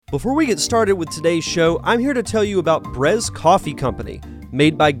Before we get started with today's show, I'm here to tell you about Brez Coffee Company,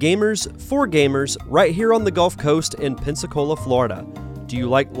 made by gamers for gamers right here on the Gulf Coast in Pensacola, Florida. Do you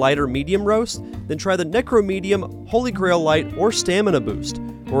like light or medium roast? Then try the Necro Medium, Holy Grail Light, or Stamina Boost.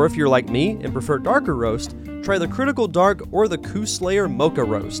 Or if you're like me and prefer darker roast, try the Critical Dark or the Coup Slayer Mocha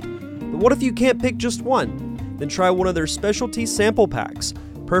Roast. But what if you can't pick just one? Then try one of their specialty sample packs,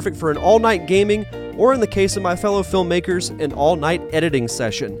 perfect for an all-night gaming, or in the case of my fellow filmmakers, an all-night editing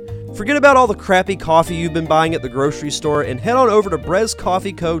session. Forget about all the crappy coffee you've been buying at the grocery store and head on over to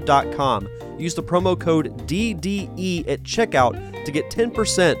brezcoffeeco.com. Use the promo code DDE at checkout to get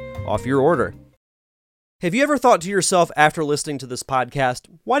 10% off your order. Have you ever thought to yourself after listening to this podcast,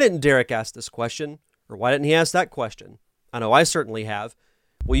 why didn't Derek ask this question? Or why didn't he ask that question? I know I certainly have.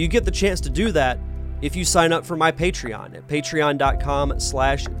 Well, you get the chance to do that if you sign up for my Patreon at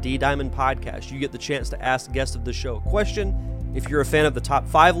patreon.com/DDiamondPodcast. You get the chance to ask guests of the show a question. If you're a fan of the top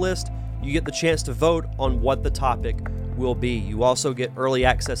 5 list, you get the chance to vote on what the topic will be. You also get early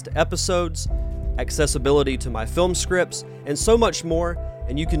access to episodes, accessibility to my film scripts, and so much more.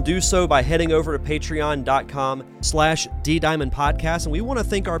 And you can do so by heading over to patreon.com/DDiamondPodcast. And we want to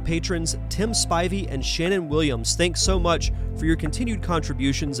thank our patrons, Tim Spivey and Shannon Williams. Thanks so much for your continued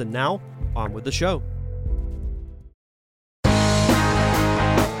contributions. And now, on with the show.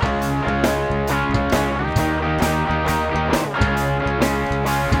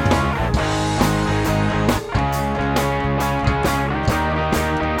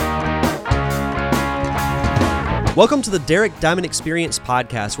 Welcome to the Derek Diamond Experience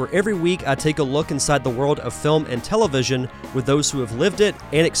podcast, where every week I take a look inside the world of film and television with those who have lived it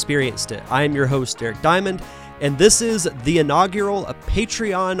and experienced it. I am your host, Derek Diamond, and this is the inaugural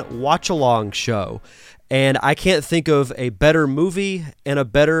Patreon watch-along show. And I can't think of a better movie and a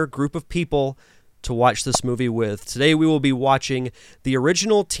better group of people to watch this movie with. Today we will be watching the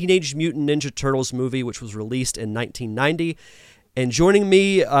original Teenage Mutant Ninja Turtles movie, which was released in 1990. And joining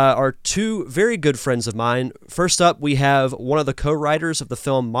me are two very good friends of mine. First up, we have one of the co-writers of the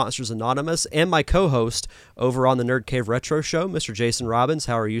film Monsters Anonymous and my co-host over on the Nerd Cave Retro Show, Mr. Jason Robbins.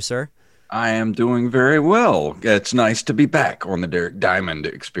 How are you, sir? I am doing very well. It's nice to be back on the Derek Diamond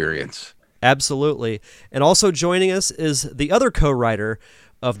Experience. Absolutely. And also joining us is the other co-writer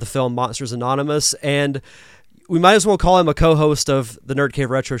of the film Monsters Anonymous, and we might as well call him a co-host of the Nerd Cave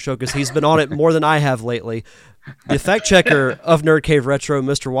Retro Show because he's been on it more than I have lately. The fact checker of Nerd Cave Retro,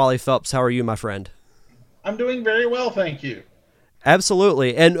 Mr. Wally Phelps. How are you, my friend? I'm doing very well, thank you.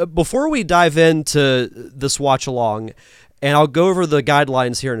 Absolutely. And before we dive into this watch along, and I'll go over the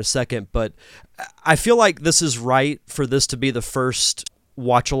guidelines here in a second, but I feel like this is right for this to be the first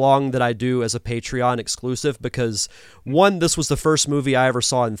watch along that I do as a Patreon exclusive because, one, this was the first movie I ever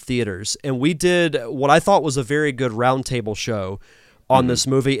saw in theaters, and we did what I thought was a very good roundtable show on this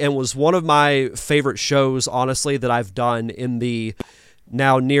movie, and was one of my favorite shows, honestly, that I've done in the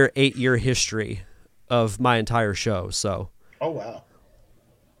now near 8-year history of my entire show. So, oh wow,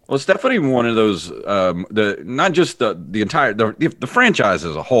 well, it's definitely one of those not just the entire the franchise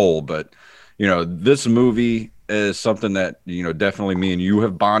as a whole, but this movie is something that definitely me and you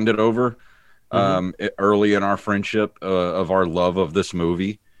have bonded over early in our friendship of our love of this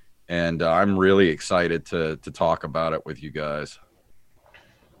movie, and I'm really excited to talk about it with you guys.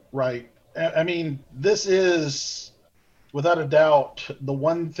 Right. I mean, this is, without a doubt, the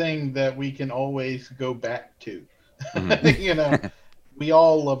one thing that we can always go back to. We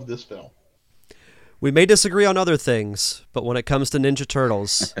all love this film. We may disagree on other things, but when it comes to Ninja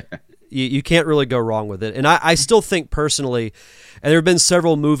Turtles, you can't really go wrong with it. And I still think personally, and there have been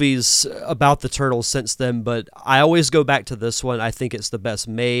several movies about the Turtles since then, but I always go back to this one. I think it's the best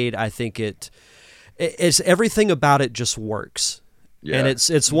made. I think it's everything about it just works. Yeah. And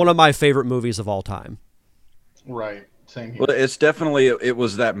it's one of my favorite movies of all time. Right. Same here. Well, it's definitely, it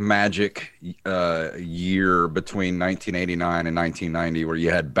was that magic year between 1989 and 1990 where you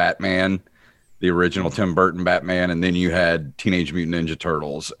had Batman, the original Tim Burton Batman, and then you had Teenage Mutant Ninja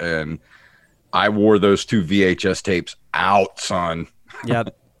Turtles. And I wore those 2 VHS tapes out, son.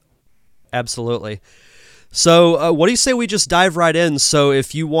 Yep. Absolutely. So what do you say we just dive right in? So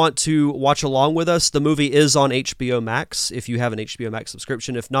if you want to watch along with us, the movie is on HBO Max if you have an HBO Max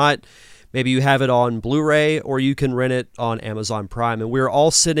subscription. If not, maybe you have it on Blu-ray or you can rent it on Amazon Prime. And we're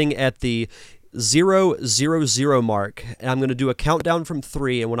all sitting at the 000 mark. And I'm going to do a countdown from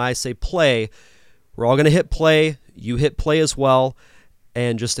 3. And when I say play, we're all going to hit play. You hit play as well.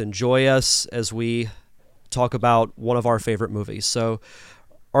 And just enjoy us as we talk about one of our favorite movies. So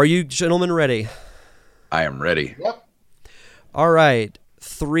are you gentlemen ready? I am ready. Yep. All right.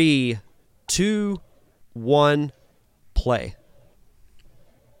 3, 2, 1, play.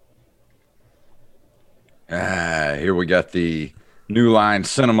 Here we got the New Line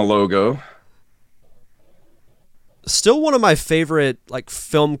Cinema logo. Still one of my favorite like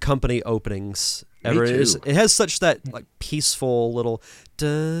film company openings ever. Me too. It has such that like peaceful little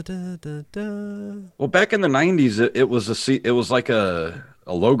da da da da. Well, back in the 90s, it was like a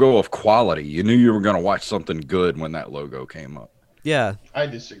logo of quality. You knew you were going to watch something good when that logo came up. Yeah. I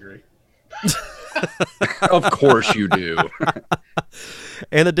disagree. Of course you do.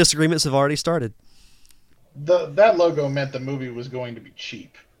 And the disagreements have already started. That logo meant the movie was going to be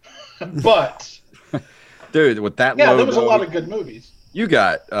cheap. But Dude, with that yeah, logo, there was a lot of good movies. You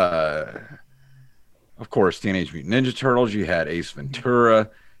got, of course, Teenage Mutant Ninja Turtles. You had Ace Ventura.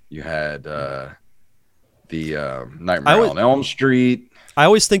 You had the Nightmare on Elm Street. I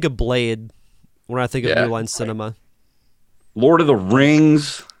always think of Blade when I think of Yeah. New Line Cinema. Lord of the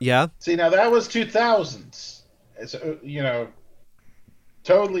Rings. Yeah. See, now that was 2000s. It's,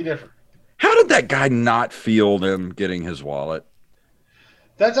 totally different. How did that guy not feel them getting his wallet?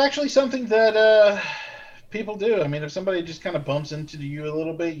 That's actually something that people do. I mean, if somebody just kind of bumps into you a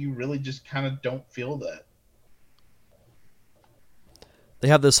little bit, you really just kind of don't feel that. They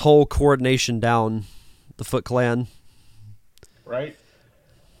have this whole coordination down, the Foot Clan. Right?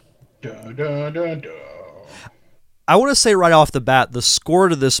 Dun, dun, dun, dun. I want to say right off the bat, the score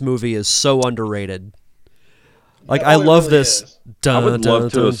to this movie is so underrated. Like, Yeah, I it love really this. is. Dun, I would dun,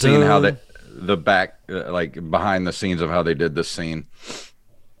 love to dun, have seen how dun. the back, like behind the scenes of how they did this scene.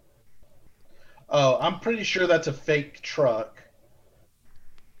 Oh, I'm pretty sure that's a fake truck.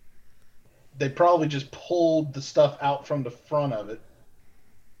 They probably just pulled the stuff out from the front of it.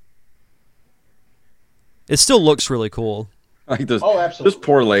 It still looks really cool. Like this, Oh, absolutely. this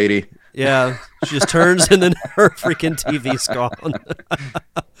poor lady. Yeah, she just turns and then her freaking TV's gone.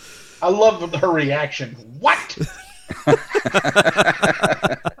 I love her reaction. What?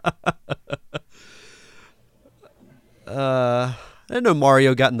 I didn't know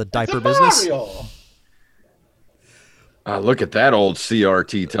Mario got in the diaper It's a business. Mario. Look at that old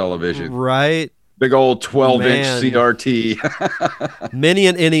CRT television. Right? Big old 12-inch Man. CRT. Many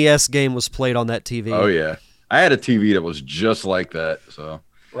an NES game was played on that TV. Oh, yeah. I had a TV that was just like that, so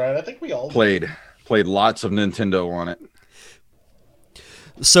Right, I think we all played lots of Nintendo on it.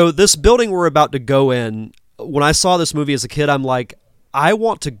 So this building we're about to go in, when I saw this movie as a kid, I'm like, I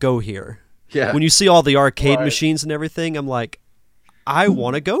want to go here. Yeah. When you see all the arcade Right. machines and everything, I'm like, I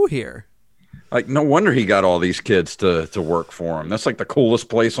want to go here. Like, no wonder he got all these kids to work for him. That's like the coolest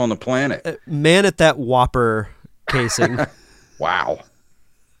place on the planet. Man at that Whopper casing. Wow.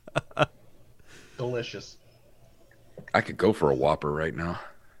 delicious. I could go for a Whopper right now.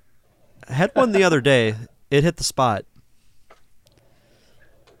 I had one the other day. It hit the spot.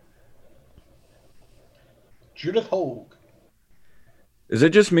 Judith Hogue. Is it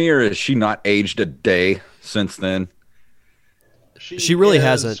just me, or is she not aged a day since then? She really is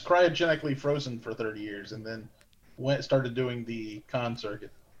hasn't. cryogenically frozen for 30 years and then started doing the con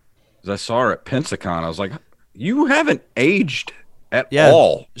circuit. 'Cause I saw her at Pensacon. I was like, you haven't aged at Yeah.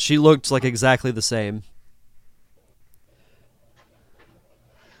 all. She looked like exactly the same.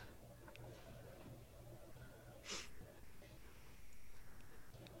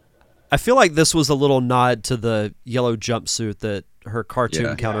 I feel like this was a little nod to the yellow jumpsuit that her cartoon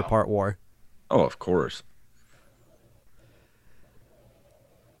Yeah. counterpart wore. Oh, of course.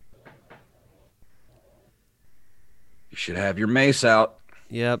 You should have your mace out.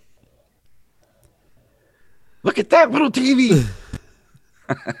 Yep. Look at that little TV.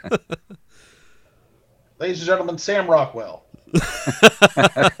 Ladies and gentlemen, Sam Rockwell.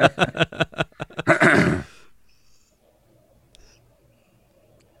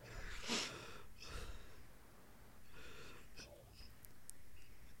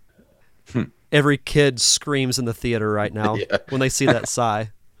 Every kid screams in the theater right now Yeah. when they see that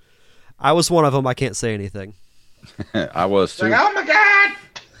sigh. I was one of them. I can't say anything. I was too. Like, oh my God!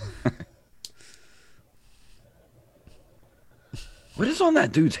 What is on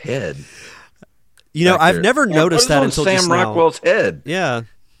that dude's head? You know, back I've there? never What noticed is that on until Sam just now. Rockwell's head. Yeah.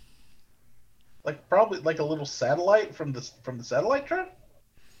 Like probably like a little satellite from the satellite trip.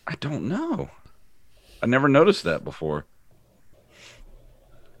 I don't know. I never noticed that before.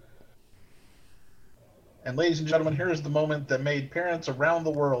 And ladies and gentlemen, here is the moment that made parents around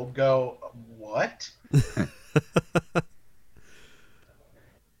the world go, "What?"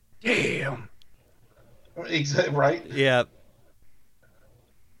 Damn. Exactly right. Yeah.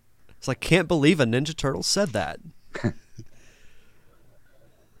 It's like, can't believe a Ninja Turtle said that.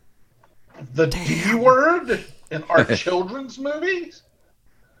 The D word in our children's movies.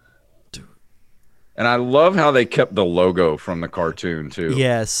 And I love how they kept the logo from the cartoon too.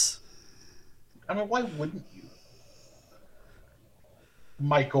 Yes. I mean, why wouldn't you?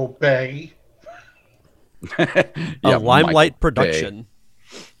 Michael Bay. A Yeah, Limelight Michael production.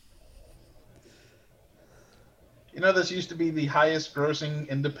 You know, this used to be the highest grossing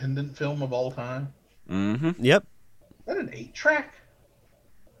independent film of all time. Bay. Mm-hmm. Yep. Is that an 8-track?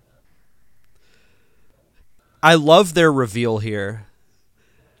 I love their reveal here.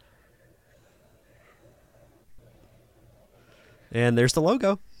 And there's the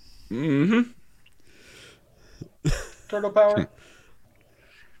logo. Mm-hmm. Turtle Power?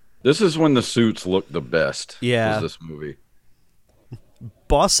 This is when the suits look the best. Yeah. Was this movie?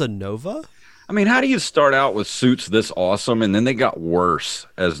 Bossa Nova? I mean, how do you start out with suits this awesome and then they got worse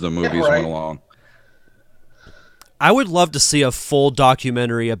as the movies right. went along? I would love to see a full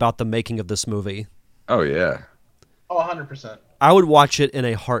documentary about the making of this movie. Oh, yeah. Oh, 100%. I would watch it in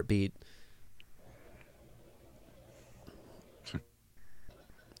a heartbeat.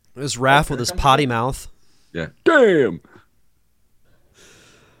 There's Raph with his potty mouth. Yeah. Damn.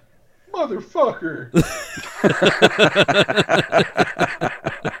 Motherfucker.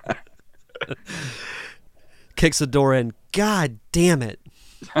 Kicks the door in. God damn it.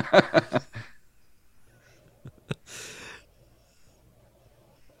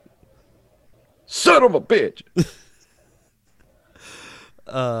 Son of a bitch.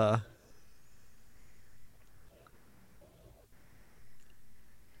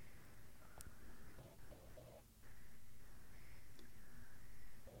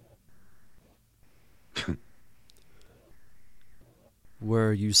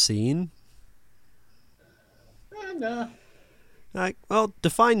 Were you seen? No. Well,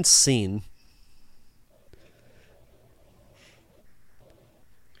 define scene.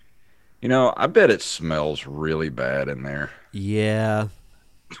 You know, I bet it smells really bad in there. Yeah.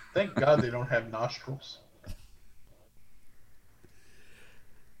 Thank God they don't have nostrils.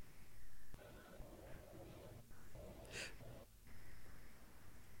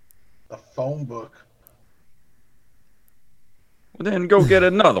 The phone book. Well, then go get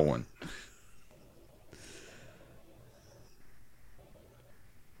another one.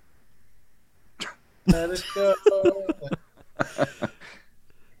 Let it go. It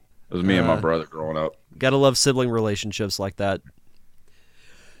was me and my brother growing up. Gotta love sibling relationships like that.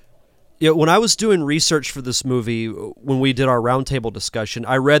 Yeah, when I was doing research for this movie, when we did our roundtable discussion,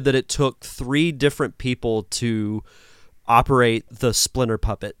 I read that it took 3 different people to operate the Splinter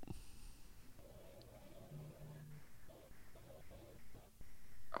puppet.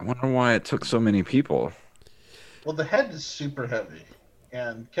 I wonder why it took so many people. Well, the head is super heavy,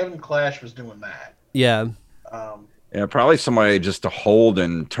 and Kevin Clash was doing that. Yeah. Yeah, probably somebody just to hold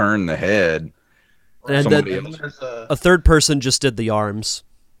and turn the head. And Somebody then else. there's a third person just did the arms.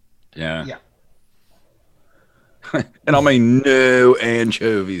 Yeah. Yeah. And I mean, no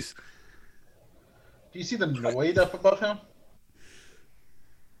anchovies. Do you see the Noid up above him?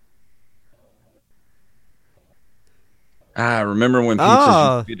 Remember when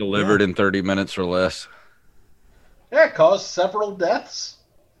pizzas used to be delivered in 30 minutes or less? Yeah, it caused several deaths.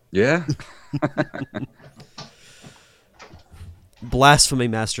 Yeah. Blasphemy,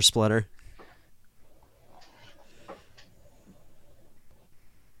 Master Splinter.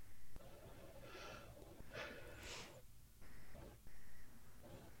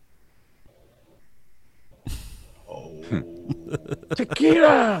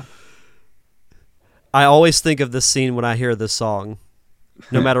 Tequila. I always think of this scene when I hear this song.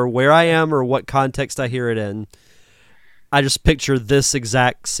 No matter where I am or what context I hear it in, I just picture this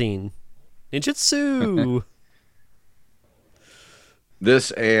exact scene. Ninjutsu!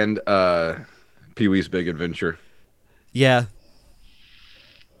 This and Pee-wee's Big Adventure. Yeah.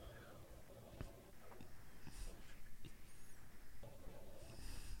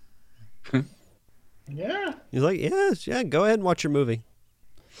 Yeah. He's like, yeah, go ahead and watch your movie.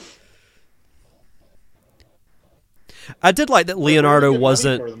 I did like that Leonardo really good money for the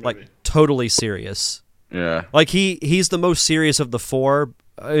wasn't movie. like totally serious. Yeah. Like he's the most serious of the 4,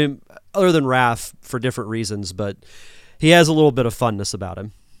 other than Raph for different reasons, but he has a little bit of funness about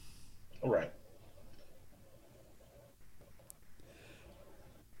him. All right.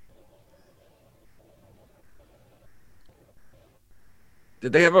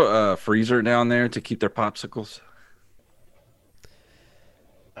 Did they have a freezer down there to keep their popsicles?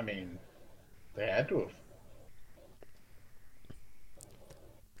 I mean, they had to have.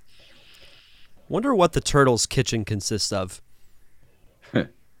 Wonder what the Turtles' kitchen consists of.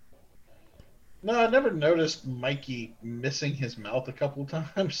 No, I never noticed Mikey missing his mouth a couple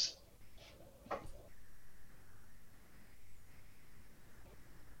times.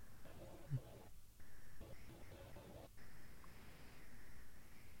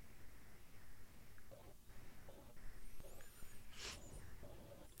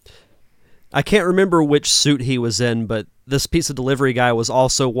 I can't remember which suit he was in, but this pizza delivery guy was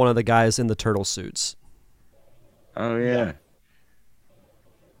also one of the guys in the turtle suits. Oh, yeah.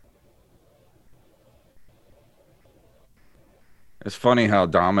 It's funny how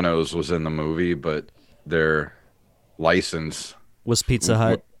Domino's was in the movie, but their license Was Pizza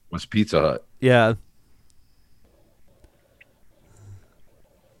Hut. was Pizza Hut. Yeah.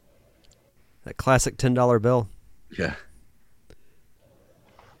 That classic $10 bill. Yeah.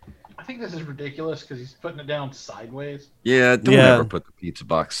 I think this is ridiculous because he's putting it down sideways. Yeah, don't Yeah. ever put the pizza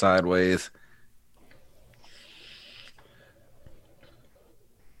box sideways.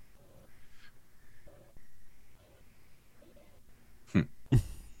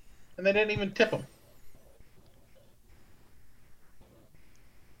 And they didn't even tip him.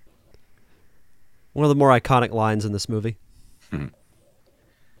 One of the more iconic lines in this movie.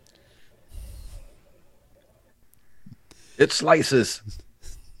 It slices.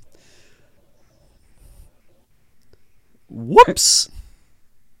 Whoops!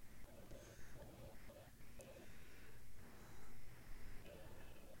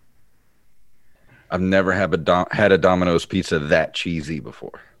 I've never had a Domino's pizza that cheesy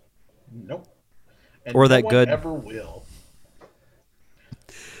before. Nope. And Or no that one good. ever will.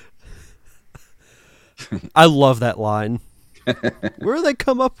 I love that line. Where do they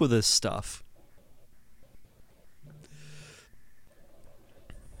come up with this stuff?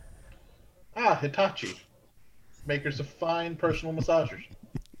 Hitachi. Makers of fine personal massagers.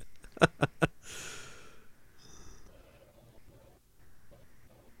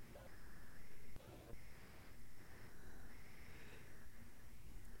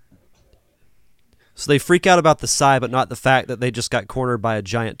 So they freak out about the sigh, but not the fact that they just got cornered by a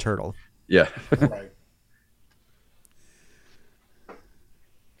giant turtle. Yeah. Right.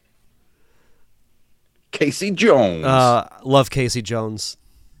 Casey Jones. Love Casey Jones.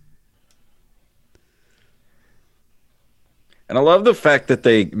 And I love the fact that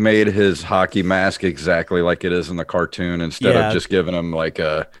they made his hockey mask exactly like it is in the cartoon instead Yeah. of just giving him like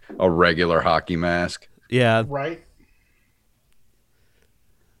a regular hockey mask. Yeah. Right.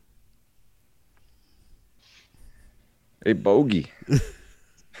 A bogey.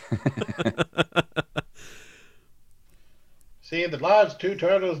 Seeing the lives of two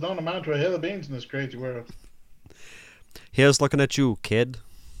turtles don't amount to a hill of beans in this crazy world. Here's looking at you, kid.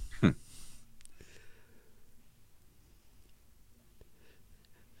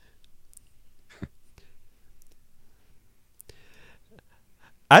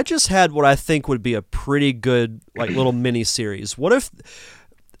 I just had what I think would be a pretty good little mini series. What if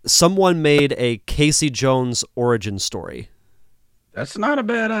someone made a Casey Jones origin story? That's not a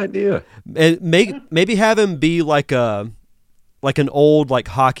bad idea. And maybe have him be like an old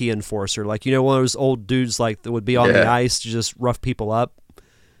hockey enforcer, one of those old dudes that would be on the ice to just rough people up.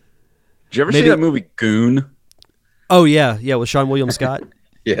 Did you ever see that movie Goon? Oh yeah, with Sean William Scott.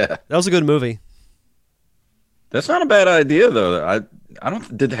 Yeah. That was a good movie. That's not a bad idea though. I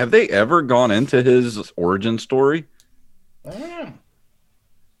don't have they ever gone into his origin story? I don't know.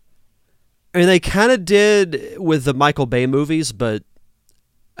 I mean, they kind of did with the Michael Bay movies, but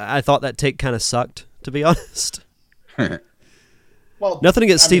I thought that take kind of sucked, to be honest. Well, Nothing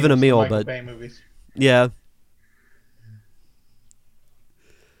against Stephen it's the Amell, Michael but Bay movies. yeah.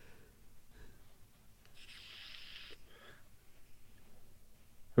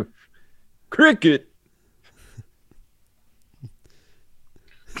 Cricket.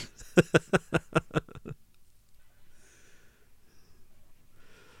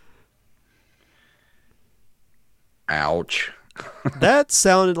 Ouch. That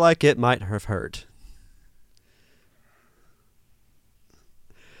sounded like it might have hurt.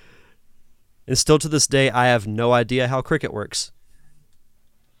 And still to this day, I have no idea how cricket works.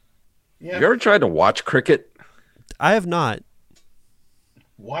 Yeah. You ever tried to watch cricket? I have not.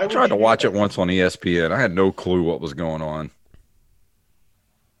 Why I would tried to you do watch that? it once on ESPN. I had no clue what was going on.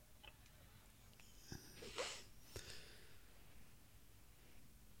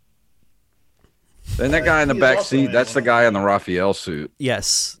 Then that guy in the He's back also seat, in that's the guy in the Raphael suit.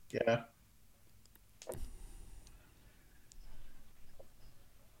 Yes. Yeah.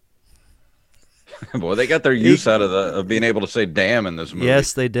 Boy, they got their use out of being able to say damn in this movie.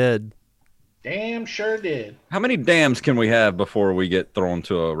 Yes, they did. Damn sure did. How many dams can we have before we get thrown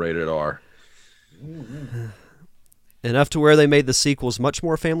to a rated R? Enough to where they made the sequels much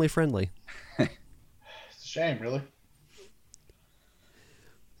more family friendly. It's a shame, really.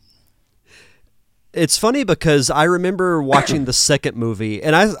 It's funny because I remember watching the second movie,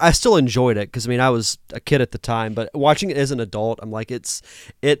 and I still enjoyed it because I was a kid at the time. But watching it as an adult, I'm like, it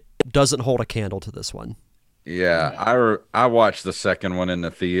doesn't hold a candle to this one. Yeah, I watched the second one in the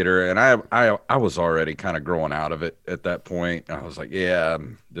theater, and I was already kind of growing out of it at that point. I was like, yeah,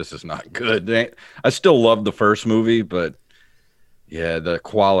 this is not good. I still love the first movie, but yeah, the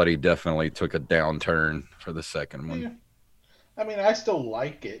quality definitely took a downturn for the second one. Yeah. I mean, I still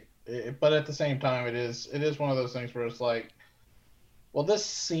like it, but at the same time, it is one of those things where it's like, well, this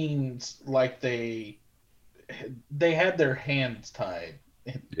seems like they had their hands tied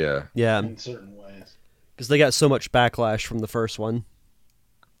Yeah. Yeah, in certain ways. because they got so much backlash from the first one.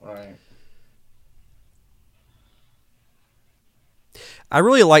 Right. I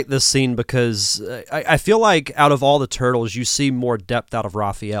really like this scene because I feel like out of all the turtles, you see more depth out of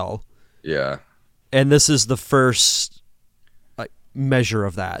Raphael, Yeah. and this is the first measure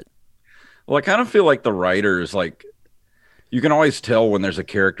of that. Well, I kind of feel like the writers, like, you can always tell when there's a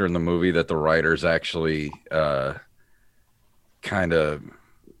character in the movie that the writers actually kind of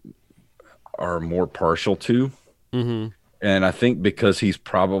are more partial to. Mm-hmm. And I think because he's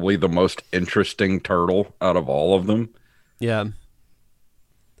probably the most interesting turtle out of all of them. Yeah.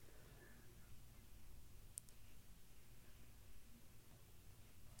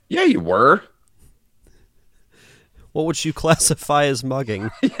 Yeah, you were. What would you classify as mugging?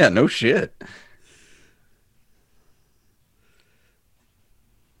 Yeah, no shit.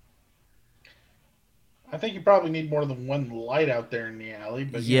 I think you probably need more than one light out there in the alley,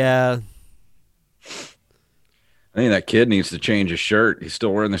 but Yeah. I think that kid needs to change his shirt. He's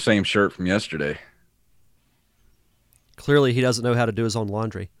still wearing the same shirt from yesterday. Clearly, he doesn't know how to do his own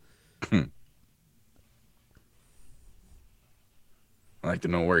laundry. I'd like to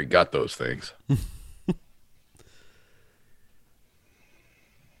know where he got those things.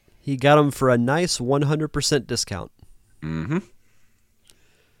 He got them for a nice 100% discount. Mm-hmm.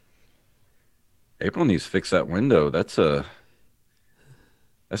 April needs to fix that window. That's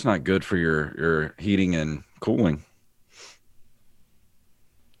not good for your heating and cooling.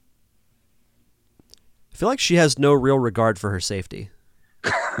 I feel like she has no real regard for her safety.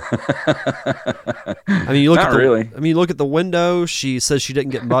 I mean, you look Not at the, really. I mean, you look at the window. She says she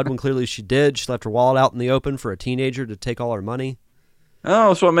didn't get mud when clearly she did. She left her wallet out in the open for a teenager to take all her money. Oh,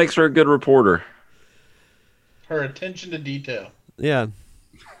 that's what makes her a good reporter. her attention to detail. Yeah.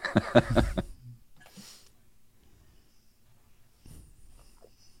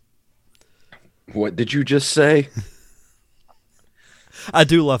 What did you just say? I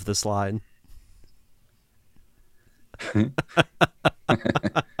do love this line.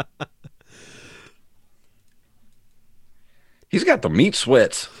 He's got the meat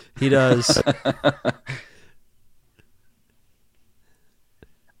sweats. He does.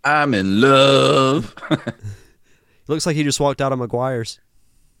 I'm in love. Looks like he just walked out of McGuire's.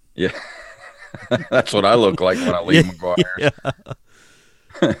 Yeah. That's what I look like when I leave McGuire's. Yeah.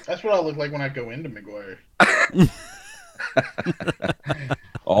 That's what I look like when I go into McGuire.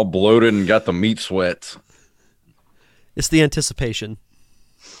 All bloated and got the meat sweats. It's the anticipation.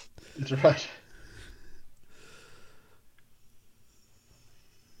 That's right.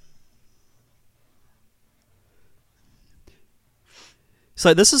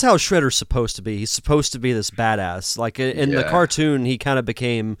 So this is how Shredder's supposed to be. He's supposed to be this badass. Like in the Yeah. cartoon, he kind of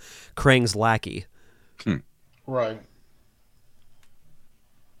became Krang's lackey. Right.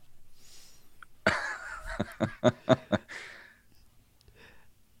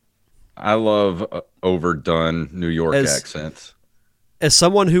 I love overdone New York accents. As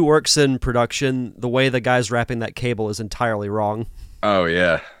someone who works in production, the way the guy's wrapping that cable is entirely wrong. Oh,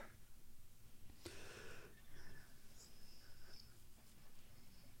 yeah.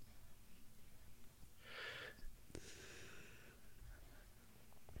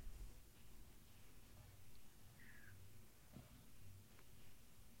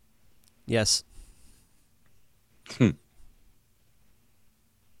 Yes.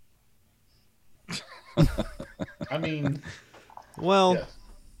 I mean, Well, yes.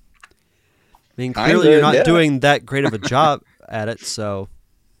 I mean, clearly you're not yeah. doing that great of a job at it, so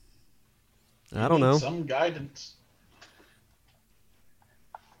I don't You need know. some guidance.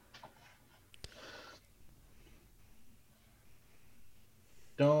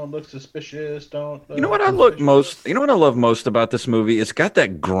 Don't look suspicious. Don't. You know what I look most? You know what I love most about this movie? It's got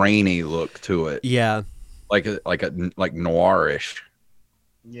that grainy look to it, Yeah. like noirish.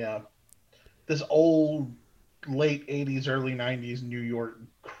 Yeah. This old late 80s, early 90s New York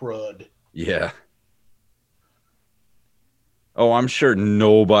crud. Yeah. Oh, I'm sure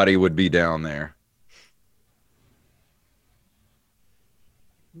nobody would be down there.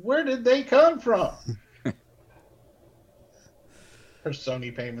 Where did they come from? Her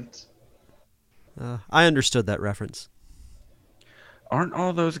Sony payments. I understood that reference. Aren't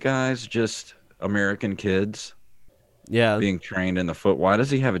all those guys just American kids Yeah. being trained in the foot. Why does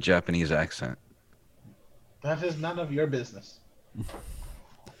he have a Japanese accent? That is none of your business.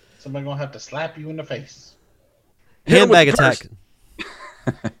 Somebody gonna have to slap you in the face. Handbag attack.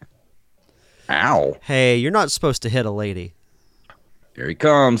 Ow. Hey, you're not supposed to hit a lady. Here he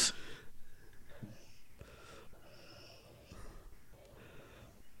comes.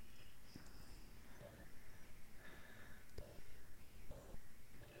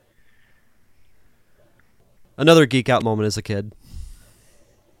 Another geek out moment as a kid.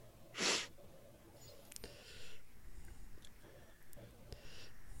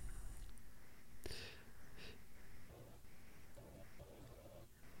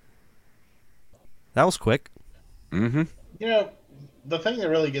 That was quick. Mm-hmm. You know, the thing that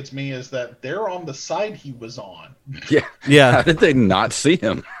really gets me is that they're on the side he was on. Yeah. Yeah. How did they not see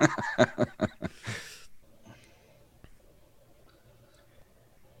him?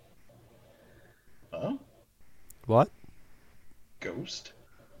 Huh? What? Ghost?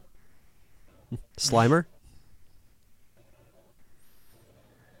 Slimer?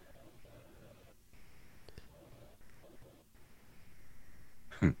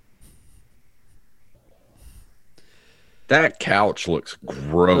 That couch looks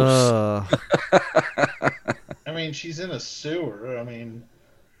gross. I mean, she's in a sewer. I mean,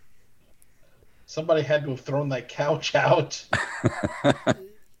 somebody had to have thrown that couch out.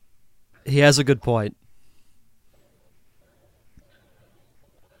 He has a good point.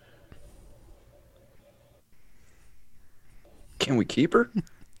 Can we keep her?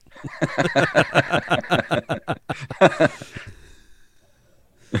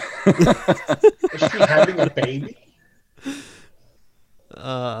 Is she having a baby?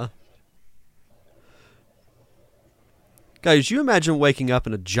 Guys, you imagine waking up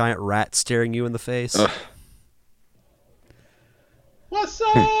and a giant rat staring you in the face? What's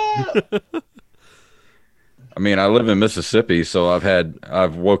up? I mean, I live in Mississippi, so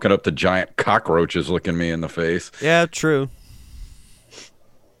I've woken up to giant cockroaches looking me in the face. Yeah, true.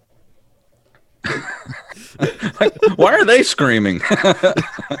 Like, why are they screaming?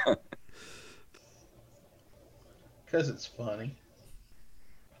 Because it's funny.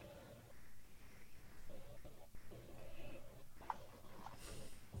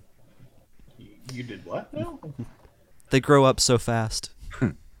 You did what now? They grow up so fast.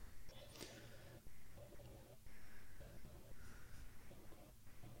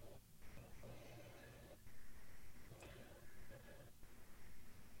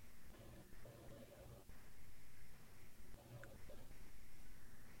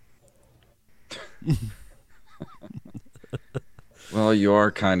 Well, you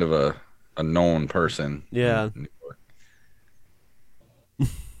are kind of a known person. Yeah.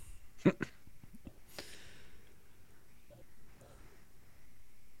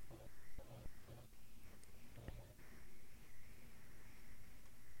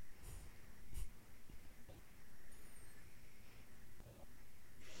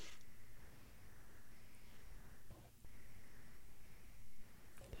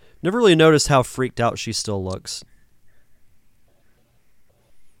 Never really noticed how freaked out she still looks.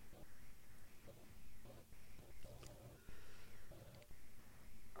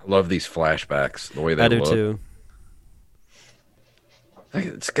 I love these flashbacks, the way they I do look. too. Like,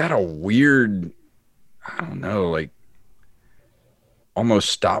 it's got a weird, I don't know, like almost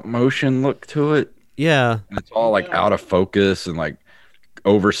stop motion look to it. Yeah. And it's all like out of focus and like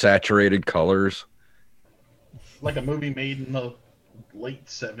oversaturated colors. Like a movie made in the late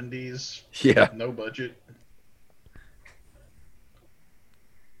 70s. Yeah. With no budget.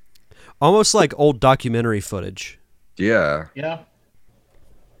 Almost like old documentary footage. Yeah. Yeah.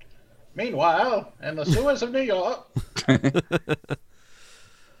 Meanwhile, in the sewers of New York.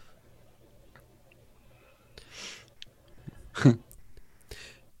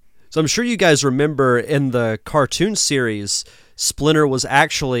 So I'm sure you guys remember in the cartoon series, Splinter was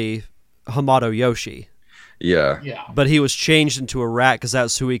actually Hamato Yoshi. Yeah. Yeah. But he was changed into a rat because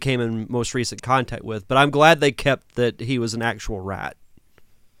that's who he came in most recent contact with. But I'm glad they kept that he was an actual rat.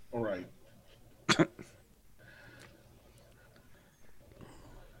 All right.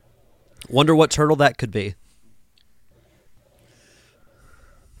 Wonder what turtle that could be.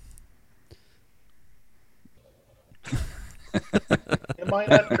 Am I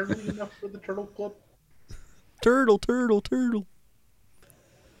not turtly enough for the turtle club? Turtle, turtle, turtle.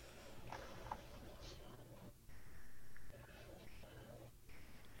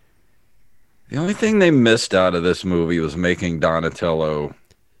 The only thing they missed out of this movie was making Donatello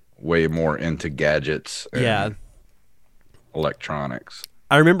way more into gadgets and Yeah. electronics.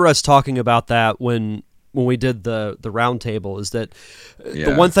 I remember us talking about that when when we did the round table, is that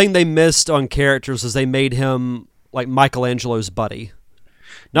the one thing they missed on characters is they made him like Michelangelo's buddy.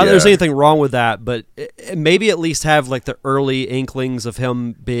 Not that there's anything wrong with that, but maybe at least have like the early inklings of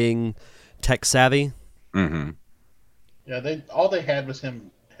him being tech savvy. Mm-hmm. Yeah, all they had was him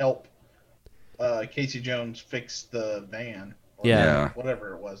help Casey Jones fix the van. Or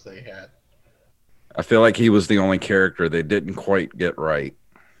whatever it was they had. I feel like he was the only character they didn't quite get right.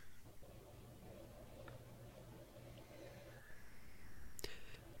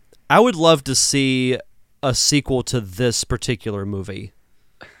 I would love to see a sequel to this particular movie.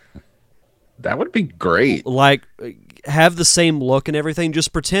 That would be great. Like, have the same look and everything.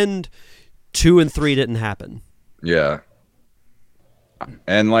 Just pretend 2 and 3 didn't happen. Yeah.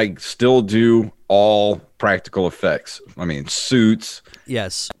 And, like, still do all practical effects. I mean, suits.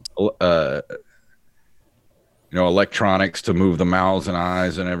 Yes. Electronics to move the mouths and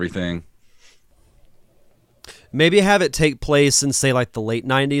eyes and everything. Maybe have it take place in, say, like the late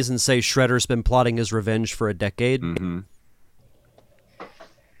 90s and say Shredder's been plotting his revenge for a decade. Mm-hmm.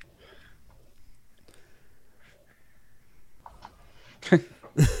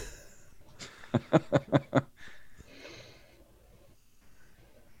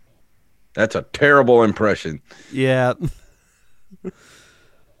 That's a terrible impression. Yeah.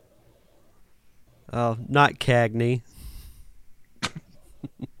 Oh, not Cagney.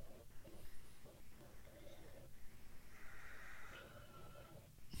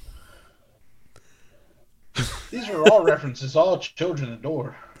 These are all references all children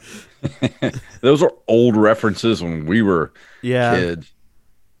adore. Those are old references when we were kids.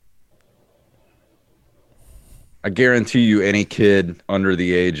 I guarantee you any kid under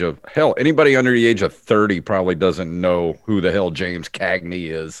the age of, hell, anybody under the age of 30 probably doesn't know who the hell James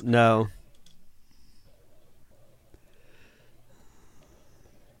Cagney is. No.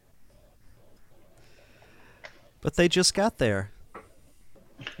 But they just got there.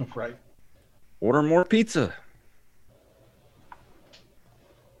 Right. Order more pizza.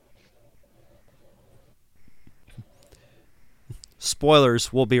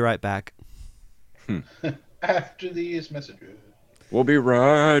 Spoilers, we'll be right back. After these messages. We'll be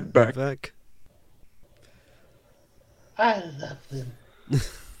right back. I love them.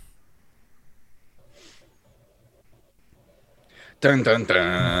 Dun, dun,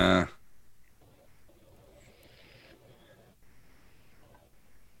 dun.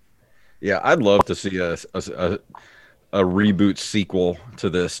 Yeah, I'd love to see a reboot sequel to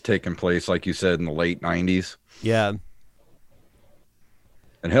this taking place, like you said, in the late 90s. Yeah.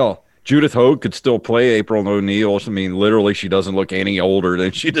 And hell, Judith Hoag could still play April O'Neil. I mean, literally, she doesn't look any older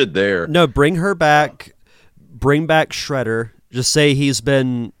than she did there. No, bring her back. Bring back Shredder. Just say he's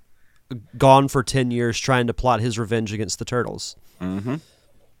been gone for 10 years trying to plot his revenge against the Turtles. Mm-hmm.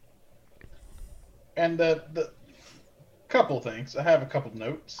 And the couple things. I have a couple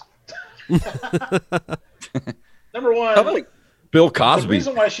notes. Number one, how about like Bill Cosby? The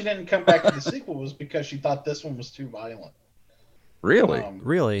reason why she didn't come back to the sequel was because she thought this one was too violent. Really?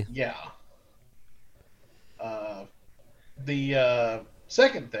 Really? Yeah. The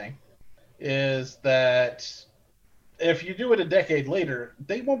second thing is that if you do it a decade later,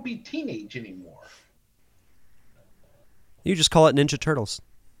 they won't be teenage anymore. You just call it Ninja Turtles.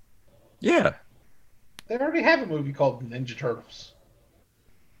 Yeah. They already have a movie called Ninja Turtles.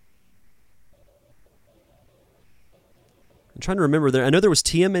 I'm trying to remember. I know there was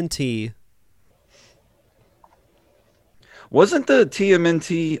TMNT. Wasn't the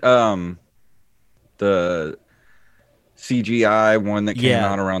TMNT the CGI one that came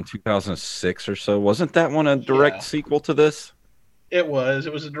out around 2006 or so? Wasn't that one a direct sequel to this? It was.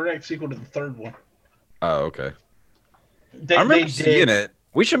 It was a direct sequel to the third one. Oh, okay. I remember seeing it.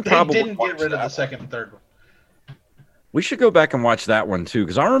 We should probably didn't get rid of the second and third one. We should go back and watch that one too,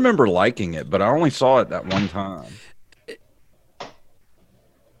 because I remember liking it, but I only saw it that one time.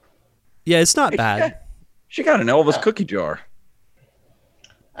 Yeah, it's not bad. She got an Elvis cookie jar.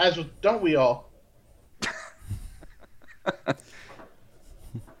 As with, don't we all?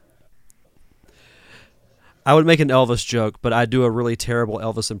 I would make an Elvis joke, but I do a really terrible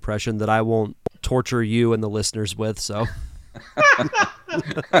Elvis impression that I won't torture you and the listeners with, so. I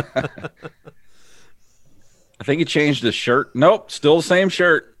think he changed his shirt. Nope, still the same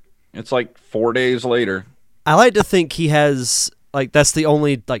shirt. It's like 4 days later. I like to think he has, like, that's the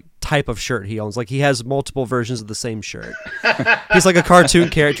only, like, type of shirt he owns. Like, he has multiple versions of the same shirt. He's like a cartoon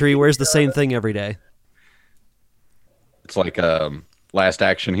character. He wears the same thing every day. It's like Last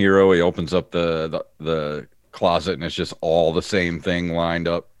Action Hero. He opens up the closet and it's just all the same thing lined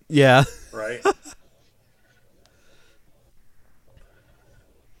up. Yeah. Right.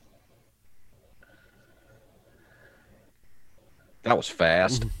 That was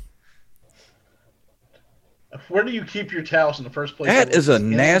fast. Where do you keep your towels in the first place? That is a In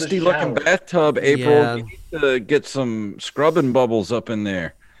the nasty-looking shower. bathtub, April. Yeah. You need to get some scrubbing bubbles up in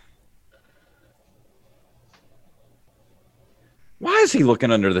there. Why is he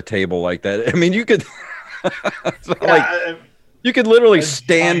looking under the table like that? I mean, you could, you could literally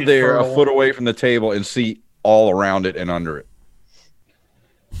stand there a foot away from the table and see all around it and under it.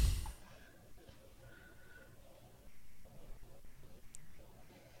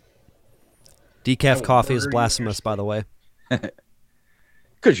 Decaf coffee is blasphemous, by the way.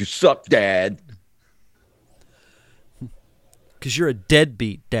 Because you suck, Dad. Because you're a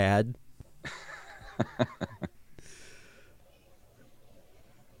deadbeat, Dad.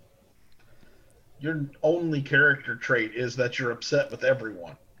 Your only character trait is that you're upset with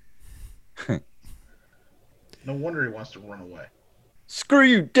everyone. No wonder he wants to run away. Screw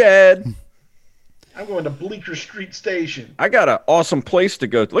you, Dad. I'm going to Bleecker Street Station. I got an awesome place to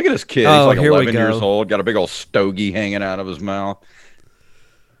go. Look at this kid. Oh, He's like here we 11 go. years old. Got a big old stogie hanging out of his mouth.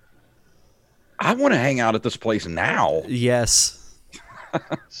 I want to hang out at this place now. Yes.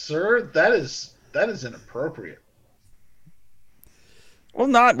 Sir, that is inappropriate. Well,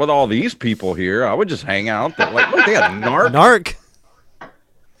 not with all these people here. I would just hang out there. Like, look, they got Narc. Narc.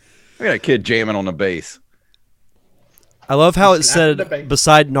 We got a kid jamming on the bass. I love how it Snapping the said, bait.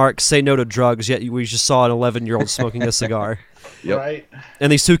 beside Narc, say no to drugs, yet we just saw an 11-year-old smoking a cigar. Yep. Right?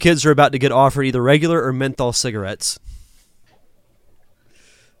 And these two kids are about to get offered either regular or menthol cigarettes.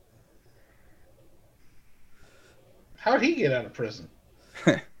 How'd he get out of prison?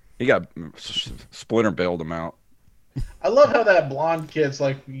 He got Splinter bailed him out. I love how that blonde kid's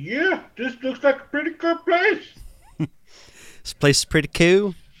like, yeah, this looks like a pretty good place. This place is pretty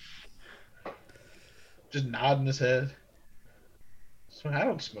cool. Just nodding his head. So I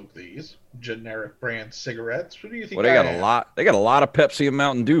don't smoke these generic brand cigarettes. What do you think? Well, they got a lot. They got a lot of Pepsi and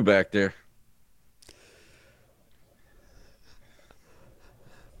Mountain Dew back there.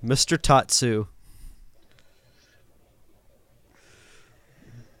 Mr. Tatsu.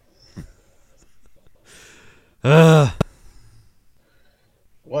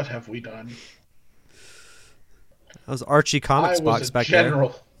 What have we done? That was Archie Comics I box was a back there.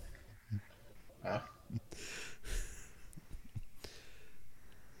 general. Oh.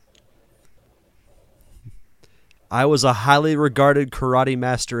 I was a highly regarded karate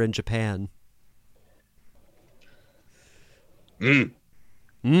master in Japan.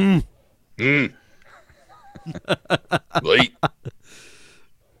 Late.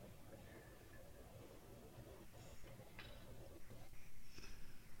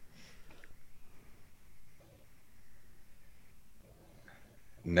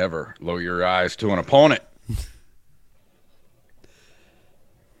 Never lower your eyes to an opponent.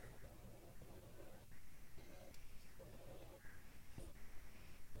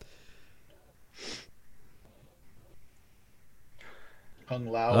 Kung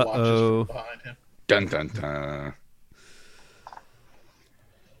Lao Uh-oh. watches from behind him. Dun dun dun.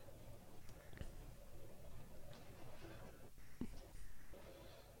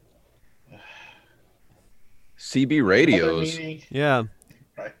 CB Another radios. meeting, Yeah.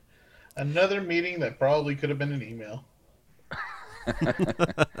 right. Another meeting that probably could have been an email.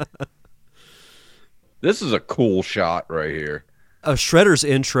 This is a cool shot right here. Shredder's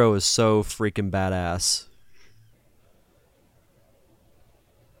intro is so freaking badass.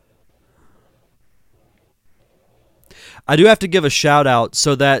 I do have to give a shout out.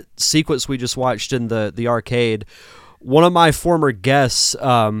 So that sequence we just watched in the arcade, one of my former guests,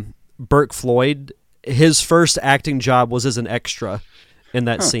 Burke Floyd, his first acting job was as an extra in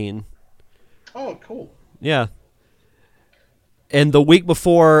that scene. Oh, cool. Yeah. And the week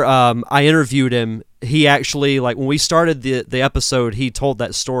before I interviewed him, he actually, like, when we started the episode, he told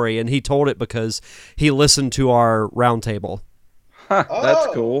that story, and he told it because he listened to our roundtable. Huh, that's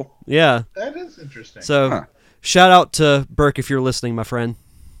Oh. cool. Yeah. That is interesting. So, shout out to Burke if you're listening, my friend.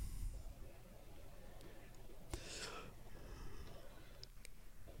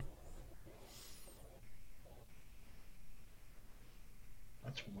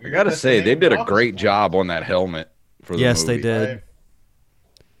 That's I weird. gotta That's say, the they name did a Robbins great one. job on that helmet for the Yes, movie. they did. Right.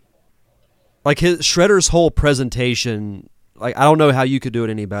 Like, Shredder's whole presentation, like, I don't know how you could do it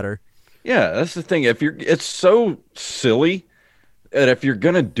any better. Yeah, that's the thing. It's so silly that if you're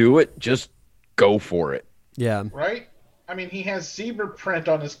gonna do it, just go for it. Yeah. Right? I mean, he has zebra print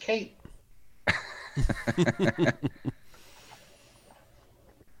on his cape.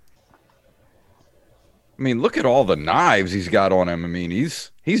 I mean, look at all the knives he's got on him. I mean,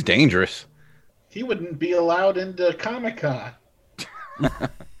 he's dangerous. He wouldn't be allowed into Comic-Con.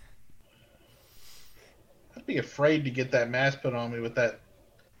 That'd be afraid to get that mask put on me with that.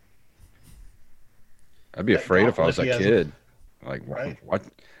 I'd be afraid if I was a kid. Like, right?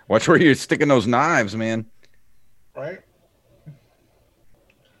 Watch where you're sticking those knives, man. Right.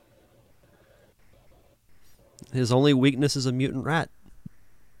 His only weakness is a mutant rat.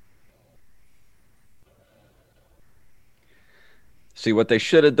 See, what they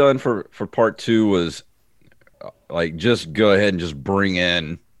should have done for part 2 was like just go ahead and just bring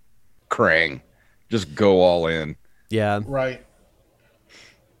in Krang. Just go all in. Yeah. Right.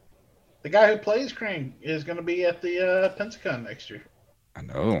 The guy who plays Krang is going to be at the Pensacon next year. I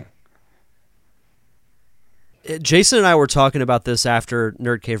know. Jason and I were talking about this after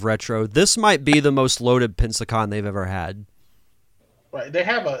Nerd Cave Retro. This might be the most loaded Pensacon they've ever had. Right. They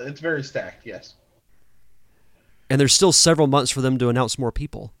have it's very stacked, yes. And there's still several months for them to announce more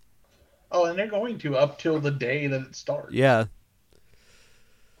people. Oh, and they're going to up till the day that it starts. Yeah.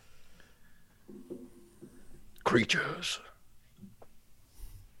 Creatures.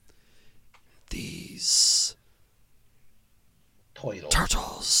 These Toidles.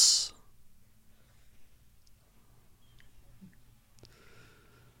 turtles.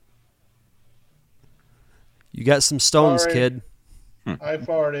 You got some stones, Sorry. kid. I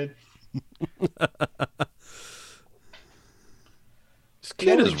farted. This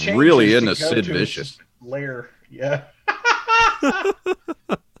kid is really into Sid Vicious. Lair, yeah.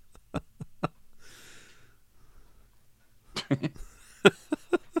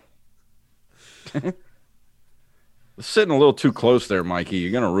 Sitting a little too close there, Mikey.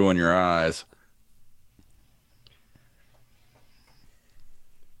 You're going to ruin your eyes.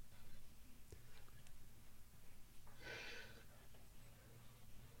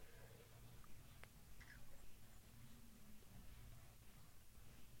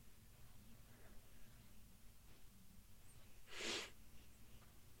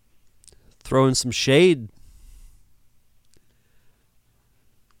 Throwing some shade.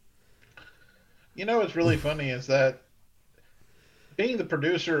 You know what's really funny is that being the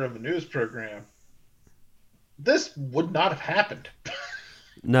producer of a news program, this would not have happened.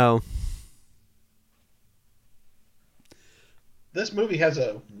 No. This movie has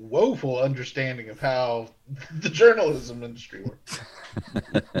a woeful understanding of how the journalism industry works.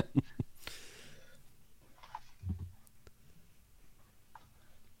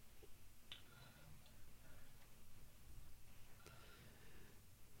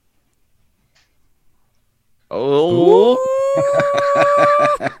 Oh.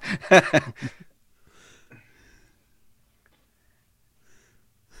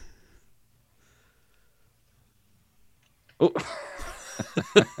 Oh.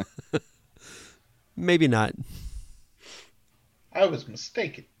 Maybe not. I was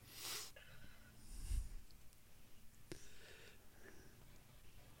mistaken.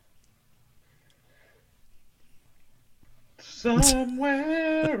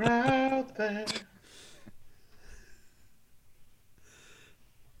 Somewhere out there.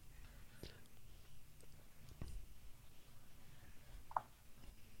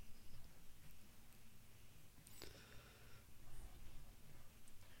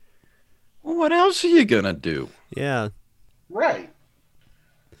 Well, what else are you going to do? Yeah. Right.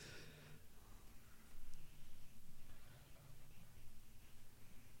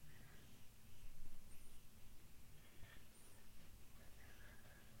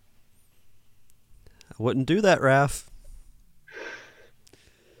 I wouldn't do that, Raph.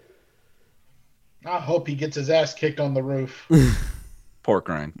 I hope he gets his ass kicked on the roof. Pork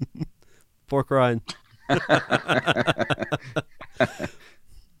rind. Pork rind.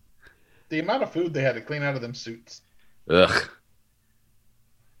 The amount of food they had to clean out of them suits. Ugh.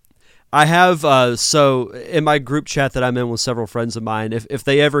 I have, so in my group chat that I'm in with several friends of mine, if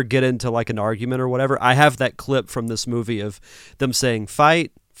they ever get into like an argument or whatever, I have that clip from this movie of them saying,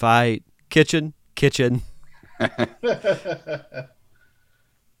 fight, fight, kitchen, kitchen.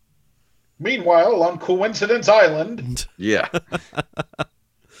 Meanwhile, on Coincidence Island. Yeah.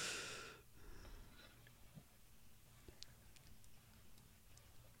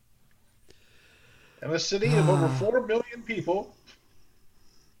 In a city of over 4 million people.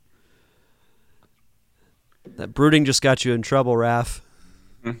 That brooding just got you in trouble, Raph.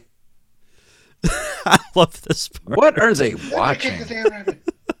 I love this part. What are they watching?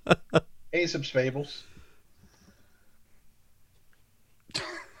 Aesop's Fables.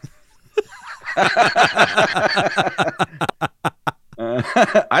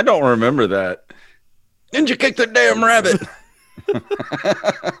 I don't remember that. Ninja kick the damn rabbit.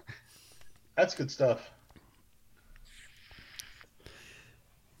 That's good stuff.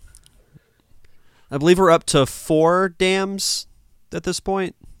 I believe we're up to 4 dams at this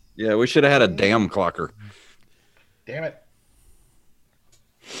point. Yeah, we should have had a damn clocker. Damn it.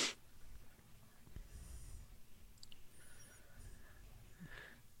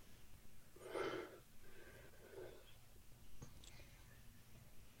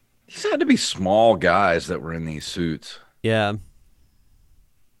 These had to be small guys that were in these suits. Yeah.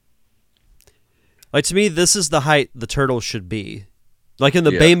 Like, to me, this is the height the turtles should be. Like, in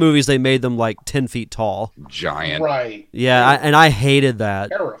the Bay movies, they made them, like, 10 feet tall. Giant. Right. Yeah, I hated that.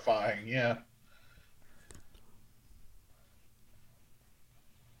 Terrifying, yeah.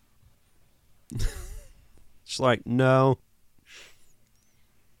 It's like, no.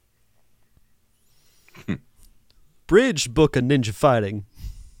 Bridge book of ninja fighting.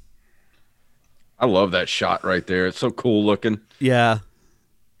 I love that shot right there. It's so cool looking. Yeah.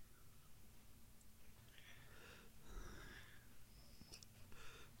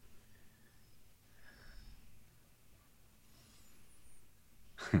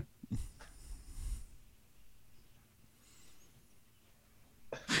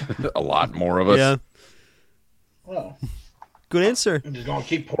 A lot more of us. Yeah. Well, good answer. I'm just going to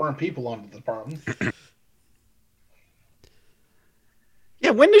keep pouring people onto the department.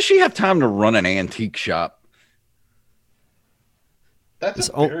 Yeah, when does she have time to run an antique shop? That's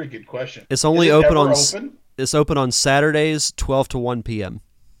a very good question. It's only Is it open ever on open? It's open on Saturdays, 12 to 1 p.m.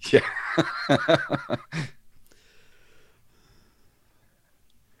 Yeah.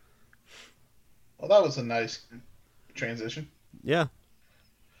 Well, that was a nice transition. Yeah.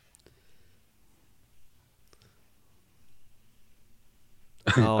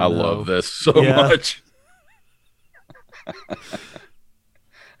 Oh, I love this so much.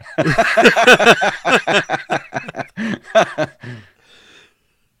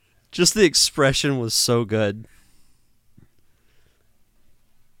 Just the expression was so good.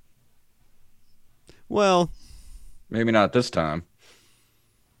 Well, maybe not this time.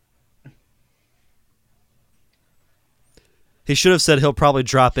 He should have said he'll probably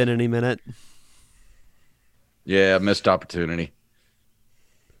drop in any minute. Yeah, missed opportunity.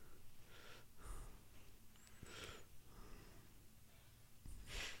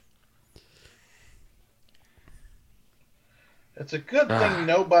 It's a good thing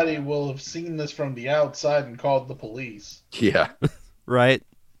nobody will have seen this from the outside and called the police. Yeah. Right?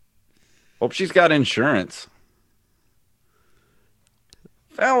 Hope she's got insurance.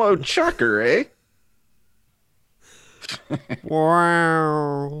 Fellow chucker, eh?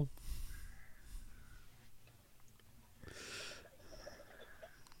 Wow.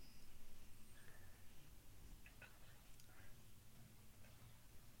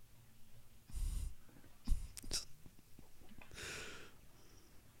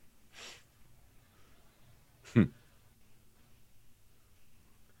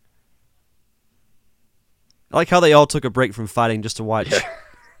 I like how they all took a break from fighting just to watch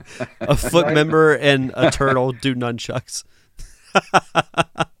a foot member and a turtle do nunchucks.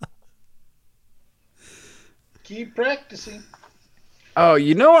 Keep practicing. Oh,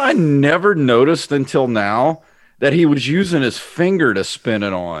 you know, I never noticed until now that he was using his finger to spin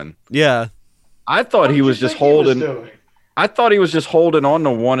it on. Yeah. I thought he was just holding. I thought he was just holding on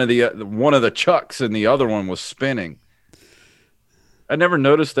to one of the chucks, and the other one was spinning. I never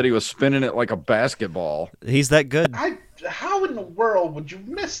noticed that he was spinning it like a basketball. He's that good. How in the world would you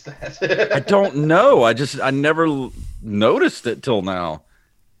miss that? I don't know. I never noticed it till now.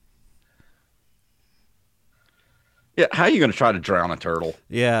 Yeah, how are you going to try to drown a turtle?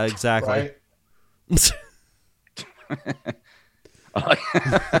 Yeah, exactly. Right?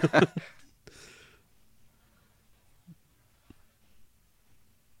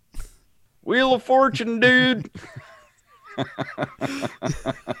 Wheel of Fortune, dude.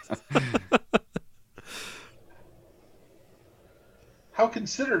 How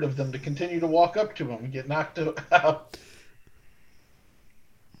considerate of them to continue to walk up to him and get knocked out.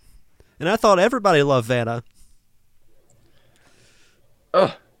 And I thought everybody loved Vanna.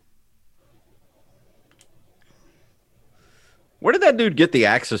 Ugh. Where did that dude get the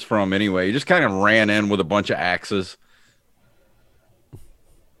axes from anyway? He just kind of ran in with a bunch of axes.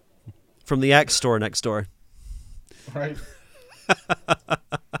 From the axe store next door. Right?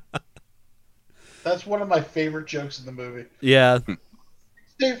 That's one of my favorite jokes in the movie. Yeah.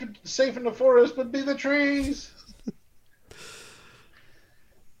 Safe in the forest, but be the trees.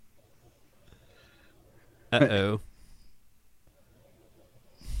 Uh-oh.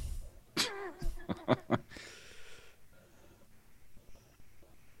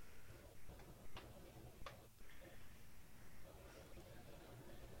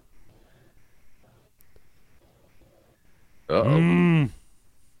 Uh-oh.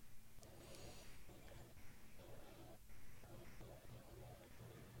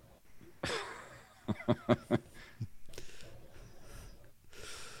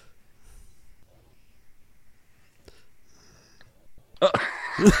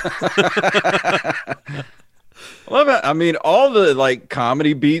 Love it. I mean, all the like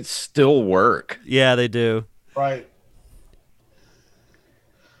comedy beats still work. Yeah, they do. Right.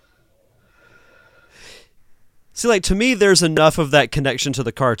 See, like, to me, there's enough of that connection to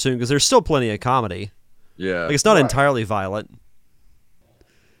the cartoon because there's still plenty of comedy. Yeah. Like, it's not Right. entirely violent.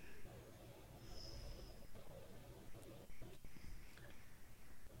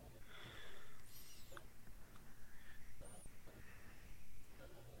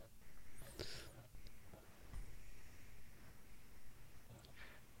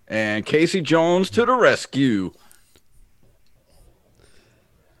 And Casey Jones to the rescue.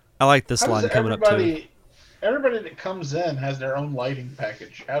 I like this How does line coming up, too. everybody that comes in has their own lighting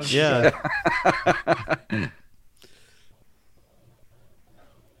package? How does Yeah. that?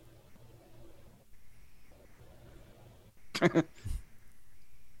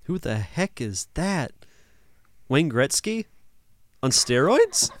 Who the heck is that? Wayne Gretzky? On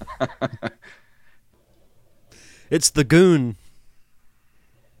steroids? It's the goon.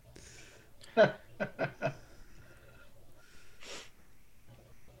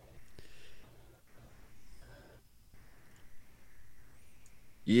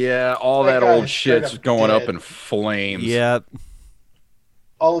 Yeah, all That that guy old is straight shit's up going up dead. in flames. Yep.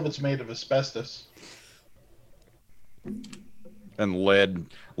 All of it's made of asbestos. And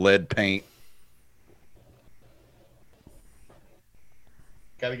lead paint.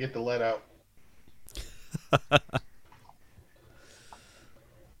 Got to get the lead out.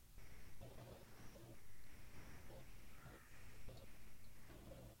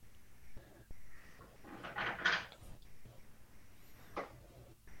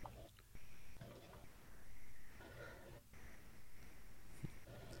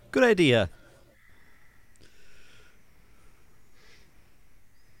 Good idea.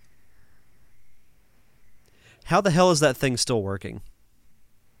 How the hell is that thing still working?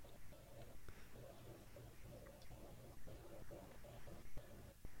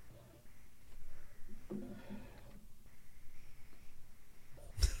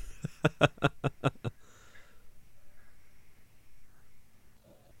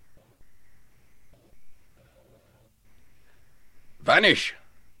 Vanish.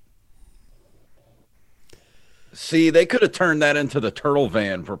 See, they could have turned that into the turtle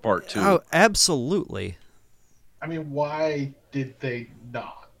van for part 2. Oh, absolutely. I mean, why did they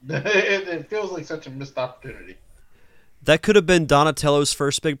not? It feels like such a missed opportunity. That could have been Donatello's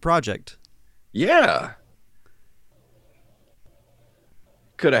first big project. Yeah.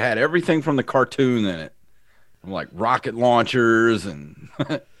 Could have had everything from the cartoon in it. Like rocket launchers and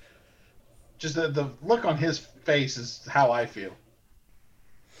Just the look on his face is how I feel.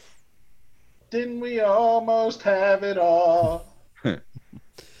 Didn't we almost have it all?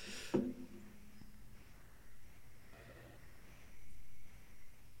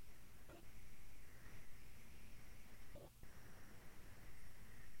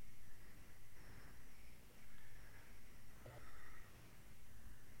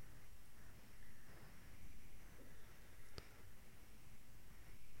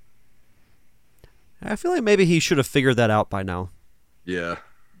 I feel like maybe he should have figured that out by now. yeah.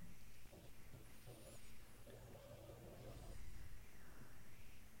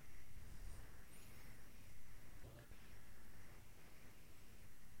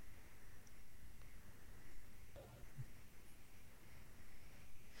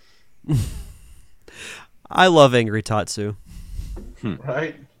 I love Angry Tatsu.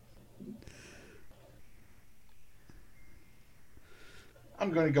 Right?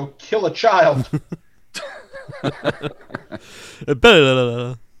 I'm going to go kill a child.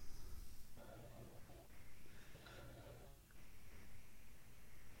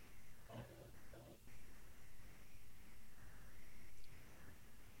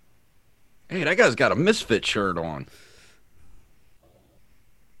 Hey, that guy's got a Misfit shirt on.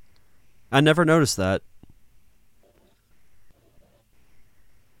 I never noticed that.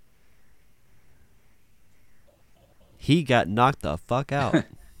 He got knocked the fuck out.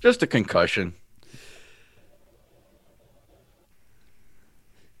 Just a concussion.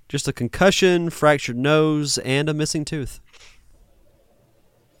 Just a concussion, fractured nose, and a missing tooth.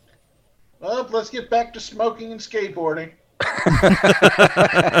 Well, let's get back to smoking and skateboarding.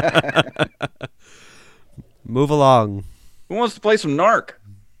 Move along. Who wants to play some Narc?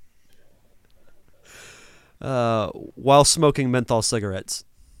 While smoking menthol cigarettes.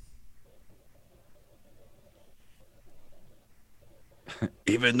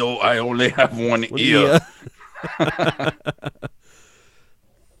 Even though I only have one ear.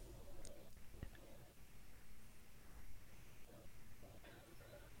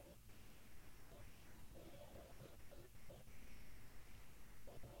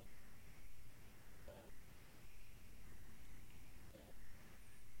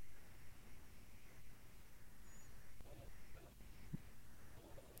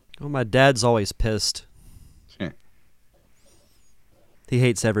 Oh, my dad's always pissed. He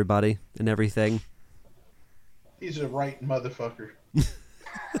hates everybody and everything. He's a right motherfucker.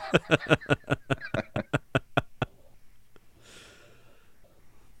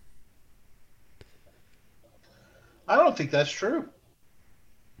 I don't think that's true.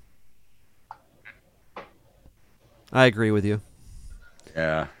 I agree with you.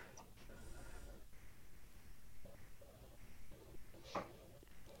 Yeah.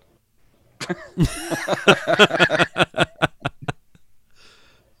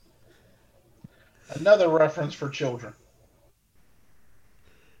 Another reference for children.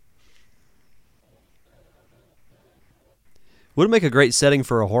 Would make a great setting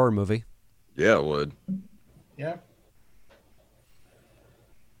for a horror movie. Yeah, it would. Yeah.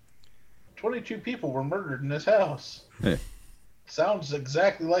 22 people were murdered in this house. Sounds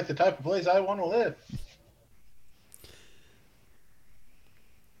exactly like the type of place I want to live.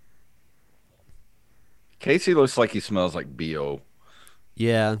 Casey looks like he smells like BO.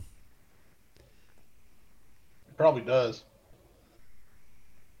 Yeah. It probably does.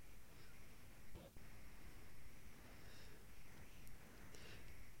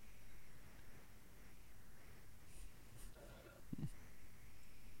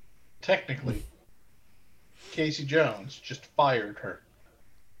 Technically, Casey Jones just fired her.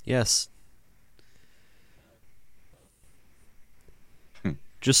 Yes.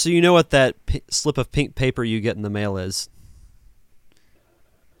 Just so you know what that slip of pink paper you get in the mail is.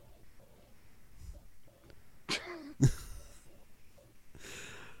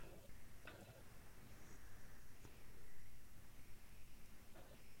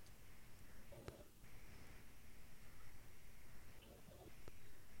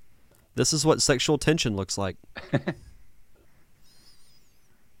 This is what sexual tension looks like.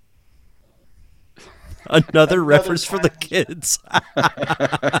 Another reference for the kids.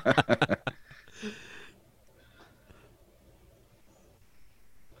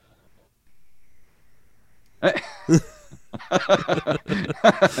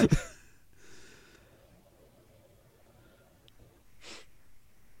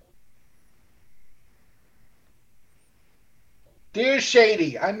 Dear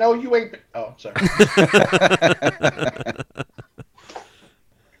Shady, I know you ain't... Oh, sorry.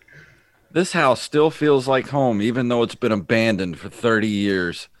 This house still feels like home, even though it's been abandoned for 30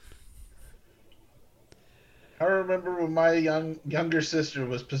 years. I remember when my younger sister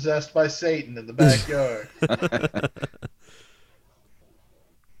was possessed by Satan in the backyard.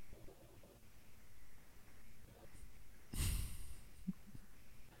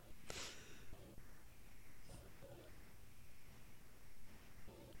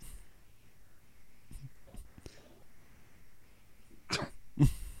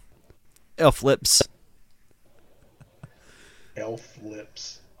 Elf lips. Elf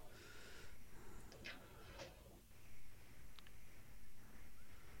lips.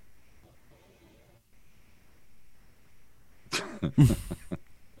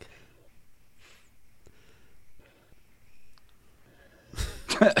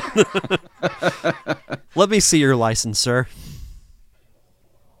 Let me see your license, sir.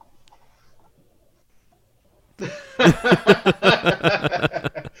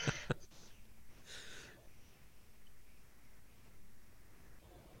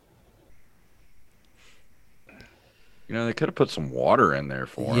 You know, they could have put some water in there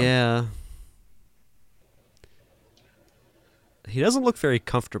for him. Yeah. He doesn't look very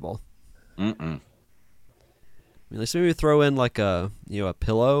comfortable. Mm-mm. I mean, let's maybe throw in like a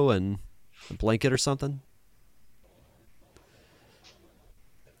pillow and a blanket or something.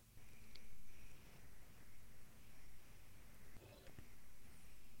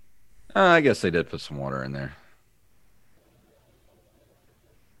 I guess they did put some water in there.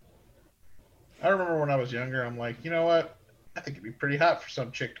 I remember when I was younger, I'm like, you know what? I think it'd be pretty hot for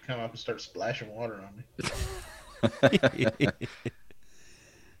some chick to come up and start splashing water on me.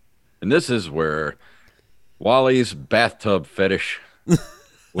 And this is where Wally's bathtub fetish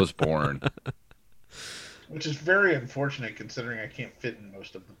was born. Which is very unfortunate considering I can't fit in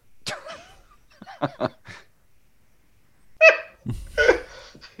most of them.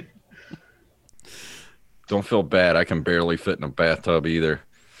 Don't feel bad. I can barely fit in a bathtub either.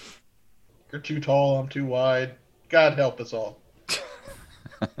 You're too tall, I'm too wide. God help us all.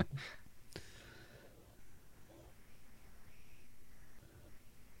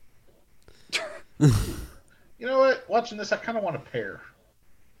 You know what? Watching this, I kind of want a pair.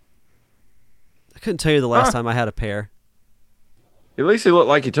 I couldn't tell you the last time I had a pair. At least he looked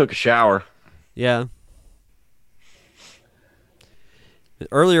like he took a shower. Yeah.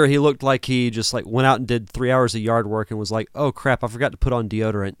 Earlier, he looked like he just like went out and did 3 hours of yard work and was like, "Oh crap, I forgot to put on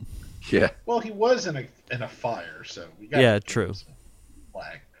deodorant." Yeah. Well, he was in a fire, so we got Yeah, true.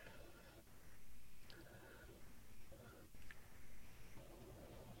 Flag.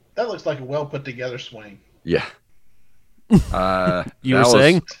 That looks like a well put together swing. Yeah. You were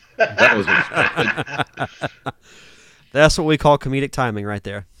saying? That was expected. That's what we call comedic timing right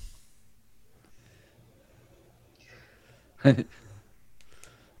there. Why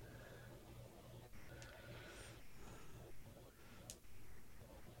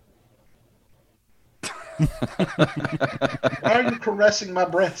are you caressing my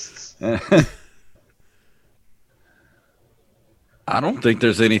breasts? I don't think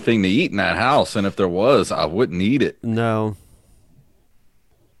there's anything to eat in that house, and if there was, I wouldn't eat it. No.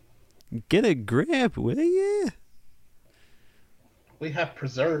 Get a grip, will ya? We have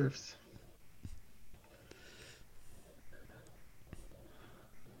preserves.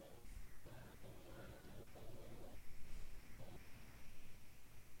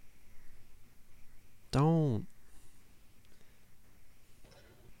 Don't.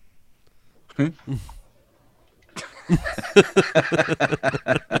 The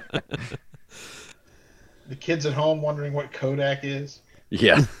kids at home wondering what Kodak is.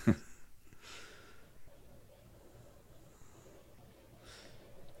 Yeah.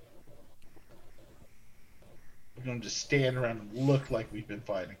 We're going to just stand around and look like we've been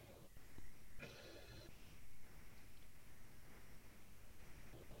fighting.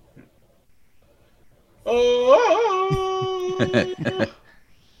 Oh!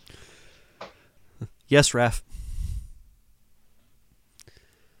 Yes, Raph.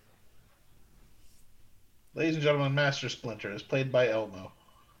 Ladies and gentlemen, Master Splinter is played by Elmo.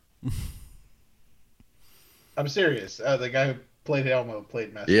 I'm serious. The guy who played Elmo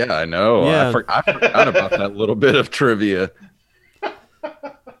played Master. Yeah, I know. Yeah. I forgot about that little bit of trivia.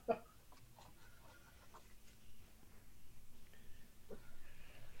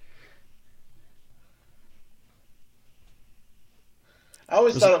 I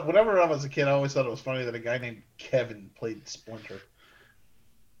always thought, whenever I was a kid, I always thought it was funny that a guy named Kevin played Splinter.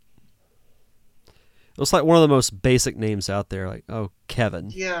 It's like one of the most basic names out there. Like, oh, Kevin.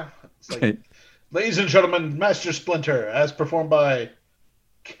 Yeah. It's like, ladies and gentlemen, Master Splinter, as performed by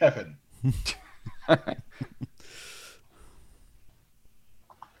Kevin.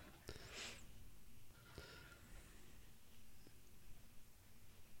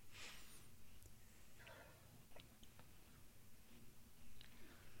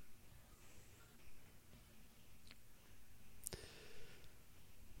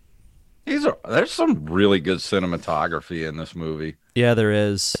 There's some really good cinematography in this movie. Yeah, there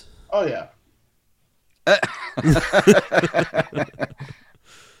is. Oh, yeah.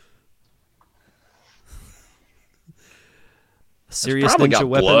 Serious Probably ninja got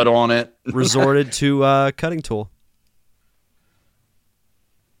weapon blood on it. resorted to cutting tool.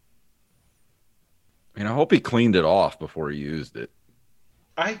 I mean, I hope he cleaned it off before he used it.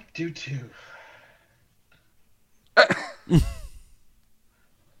 I do too.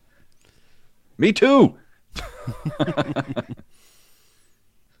 Me too.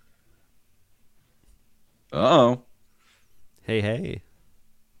 Uh-oh. Hey, hey.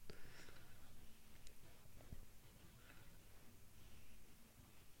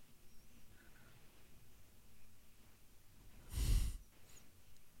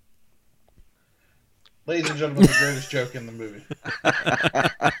 Ladies and gentlemen, the greatest joke in the movie.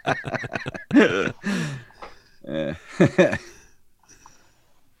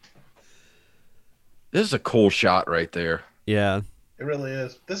 This is a cool shot right there. Yeah. It really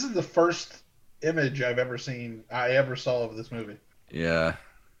is. This is the first image I ever saw of this movie. Yeah.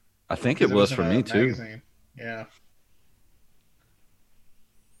 I think it was for in me a too. magazine. Yeah.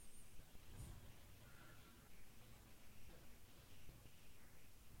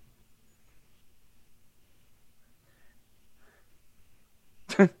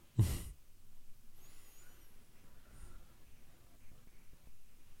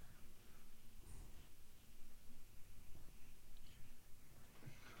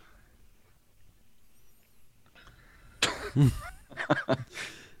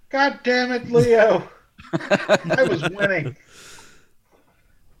 God damn it, Leo. I was winning.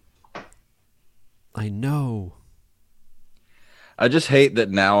 I know. I just hate that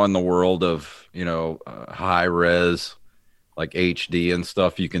now in the world of, high res, like HD and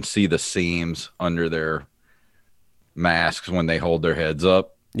stuff, you can see the seams under their masks when they hold their heads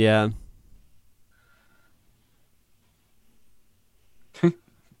up. Yeah.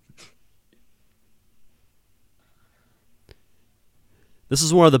 This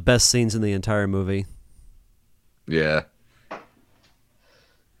is one of the best scenes in the entire movie. Yeah.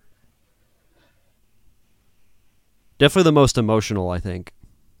 Definitely the most emotional, I think.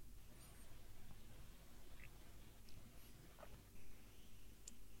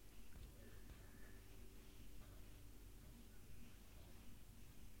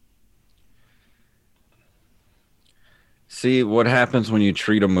 See, what happens when you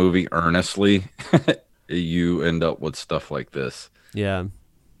treat a movie earnestly, you end up with stuff like this. Yeah.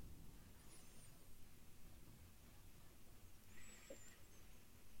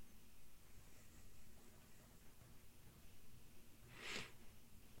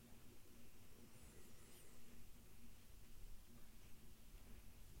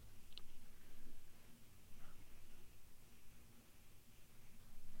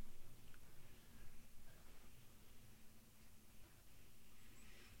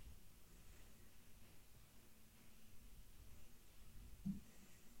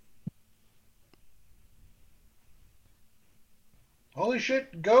 Holy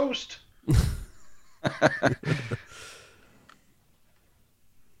shit, ghost!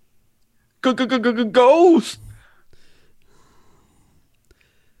 Ghost!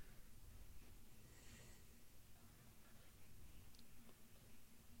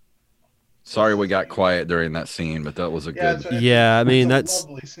 Sorry we got quiet during that scene, but that was a good... Yeah, I mean, that's...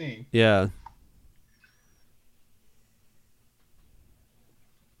 lovely scene. Yeah.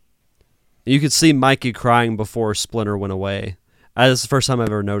 You could see Mikey crying before Splinter went away. That's the first time I've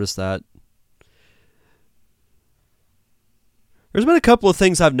ever noticed that. There's been a couple of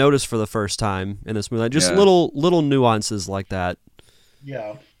things I've noticed for the first time in this movie. Like just little nuances like that.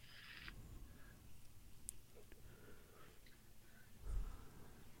 Yeah.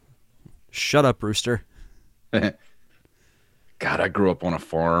 Shut up, Rooster. God, I grew up on a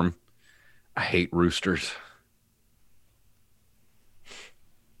farm. I hate roosters.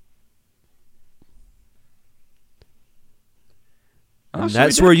 And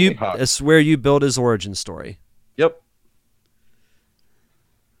that's where you build his origin story. Yep.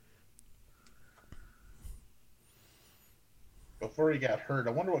 Before he got hurt,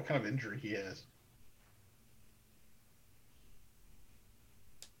 I wonder what kind of injury he has.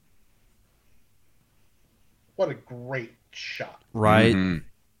 What a great shot. Right. Mm-hmm.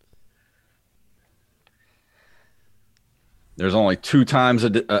 There's only 2 times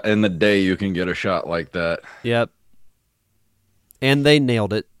in the day you can get a shot like that. Yep. And they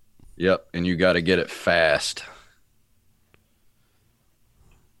nailed it. Yep, and you got to get it fast.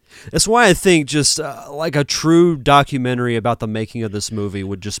 That's why I think just like a true documentary about the making of this movie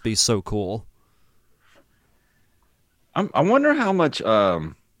would just be so cool. I wonder how much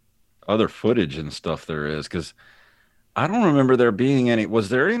other footage and stuff there is, because I don't remember there being any. Was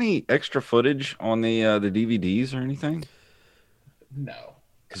there any extra footage on the DVDs or anything? No.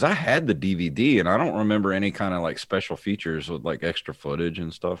 Because I had the DVD and I don't remember any kind of like special features with like extra footage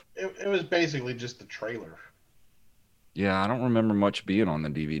and stuff. It was basically just the trailer. Yeah, I don't remember much being on the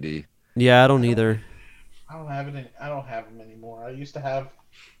DVD. Yeah, I don't either. I don't have it. I don't have them anymore. I used to have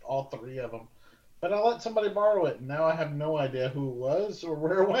all 3 of them, but I let somebody borrow it, and now I have no idea who it was or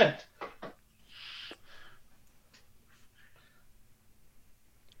where it went.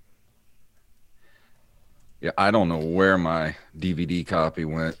 Yeah, I don't know where my DVD copy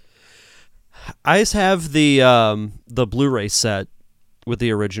went. I just have the Blu-ray set with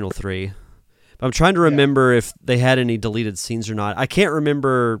the original 3. I'm trying to remember if they had any deleted scenes or not. I can't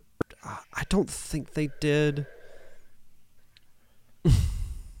remember. I don't think they did.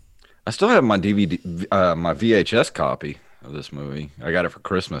 I still have my DVD, my VHS copy of this movie. I got it for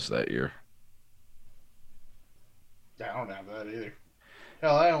Christmas that year. I don't have that either.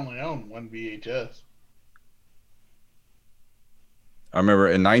 Hell, I only own 1 VHS. I remember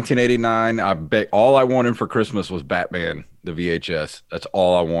in 1989, I bet all I wanted for Christmas was Batman, the VHS. That's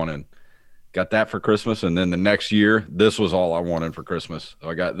all I wanted. Got that for Christmas, and then the next year, this was all I wanted for Christmas. So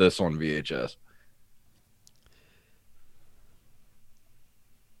I got this on VHS.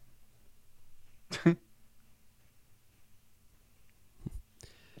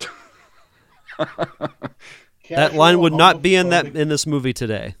 That line would not be in this movie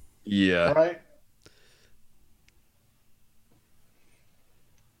today. Yeah. Right?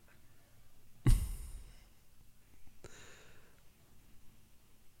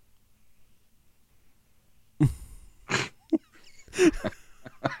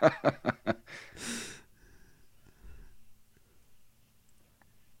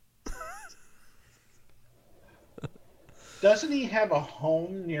 Doesn't he have a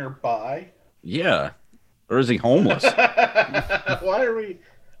home nearby? Yeah. Or is he homeless? Why are we...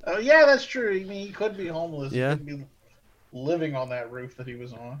 Oh, yeah, that's true. I mean, he could be homeless. Yeah. He could be living on that roof that he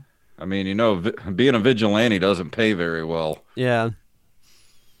was on. I mean, you know, being a vigilante doesn't pay very well. Yeah.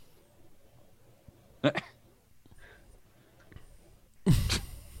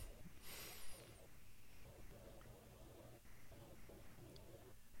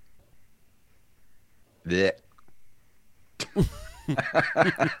 Blech.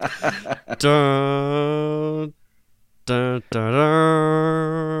 Dun, dun, dun,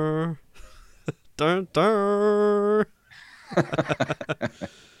 dun, dun, dun.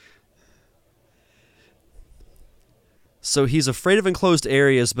 So he's afraid of enclosed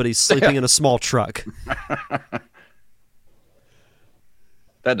areas, but he's sleeping in a small truck.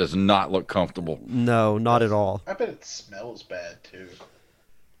 That does not look comfortable. No, not at all. I bet it smells bad too.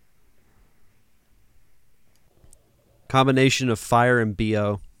 Combination of fire and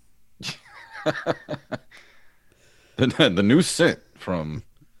BO. The new scent from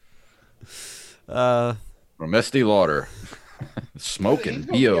Estee Lauder. Smoking He's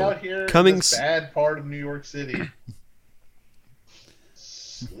gonna be BO. out here Coming in this bad part of New York City,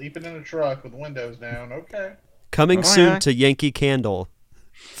 sleeping in a truck with windows down. Okay. Coming soon to Yankee Candle.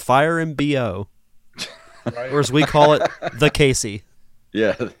 Fire and BO. Right. Or as we call it, the Casey.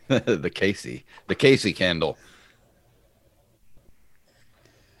 Yeah, the Casey candle.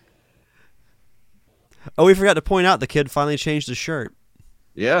 Oh, we forgot to point out the kid finally changed his shirt.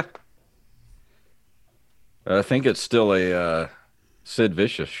 Yeah. I think it's still a Sid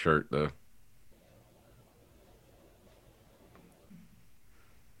Vicious shirt, though.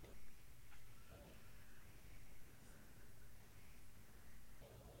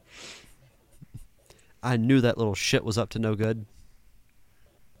 I knew that little shit was up to no good.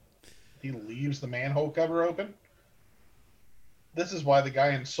 He leaves the manhole cover open. This is why the guy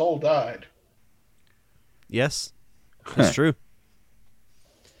in Soul died. Yes, that's true.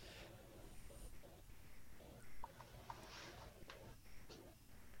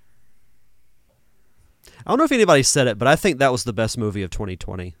 I don't know if anybody said it, but I think that was the best movie of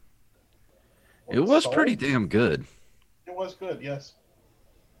 2020. It was Soul? pretty damn good. It was good, yes.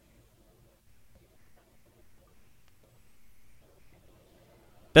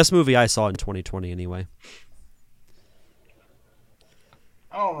 Best movie I saw in 2020, anyway.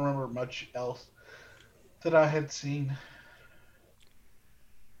 I don't remember much else that I had seen.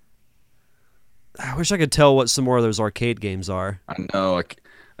 I wish I could tell what some more of those arcade games are. I know.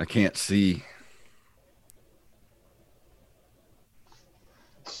 I can't see.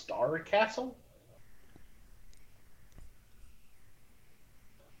 Star Castle?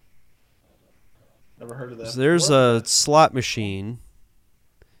 Never heard of that. So there's a slot machine.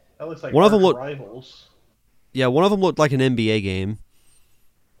 That looks like one of them Arch look- Rivals. Yeah, one of them looked like an NBA game.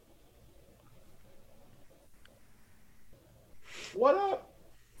 What up?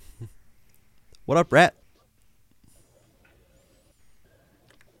 What up, Rat?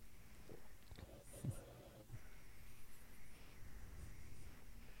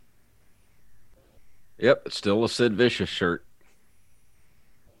 Yep, it's still a Sid Vicious shirt.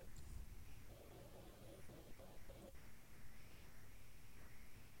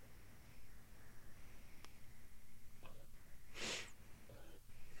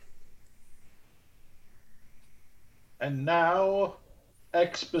 And now,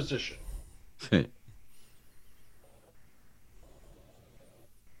 exposition.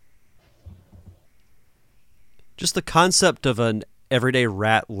 Just the concept of an everyday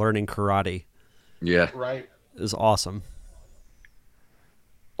rat learning karate Yeah. Right? is awesome.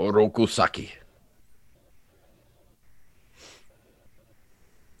 Orokusaki.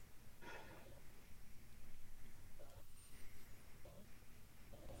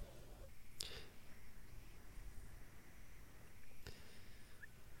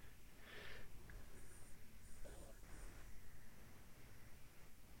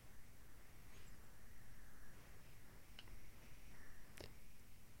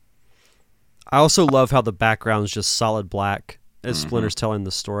 I also love how the background's just solid black as Splinter's telling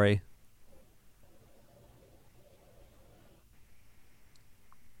the story.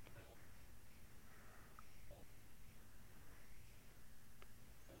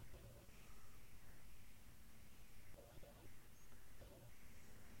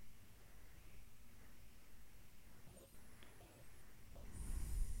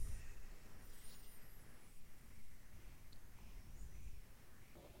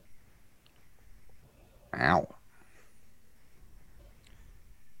 Ow.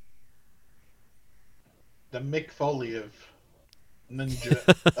 The Mick Foley of ninja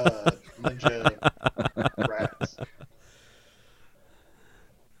rats.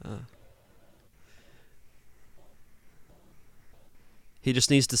 He just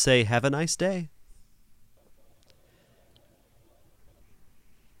needs to say, "Have a nice day."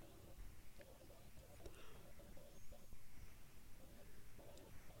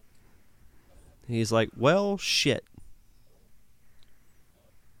 He's like, "Well, shit."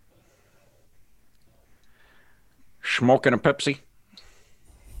 Smoking a Pepsi.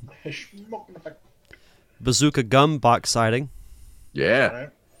 Smoking effect. Bazooka Gum box sighting. Yeah. Right?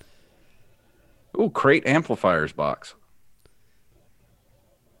 Oh, Crate Amplifiers box.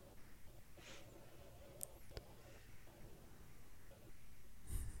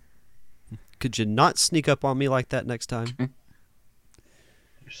 Could you not sneak up on me like that next time? You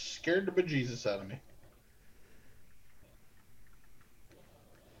scared the bejesus out of me.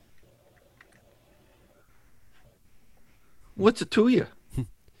 What's it to you?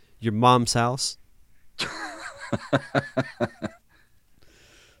 Your mom's house.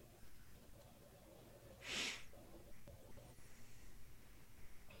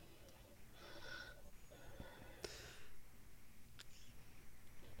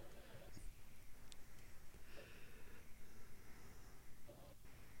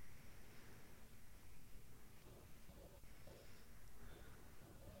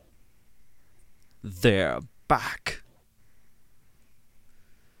 They're back.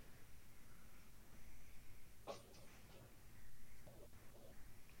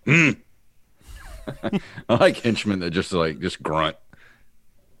 I like henchmen that just grunt.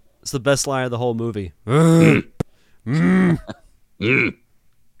 It's the best line of the whole movie.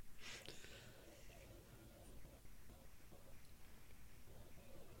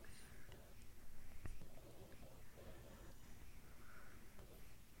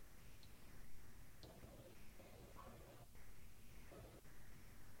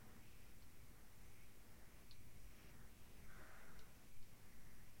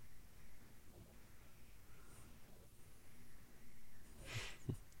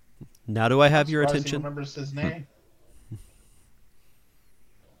 Now do I have your Surprised he attention? remembers his name.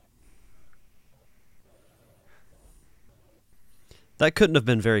 That couldn't have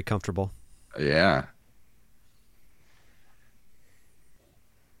been very comfortable. Yeah.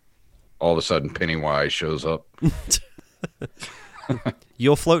 All of a sudden, Pennywise shows up.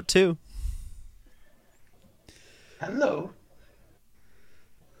 You'll float too. Hello.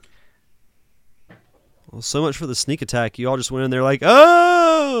 Well, so much for the sneak attack. You all just went in there like,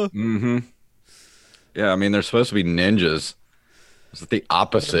 oh! Mm-hmm. Yeah, I mean, they're supposed to be ninjas. It's the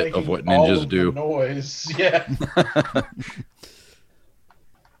opposite of what All ninjas of do. the noise. Yeah.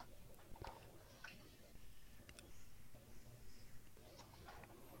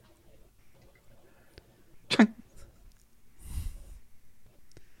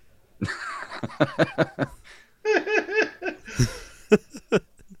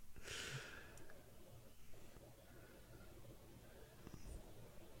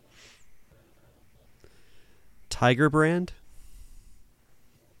 Tiger brand?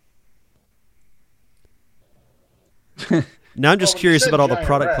 Now I'm just Well, when you curious said about all the giant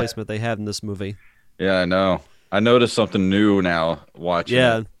product rat- placement they have in this movie. Yeah, I know. I noticed something new now watching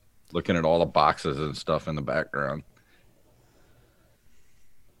Yeah. it, looking at all the boxes and stuff in the background.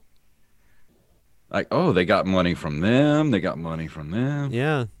 Like, oh, they got money from them. They got money from them.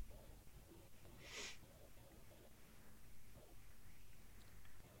 Yeah.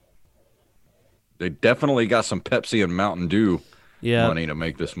 They definitely got some Pepsi and Mountain Dew Yeah. money to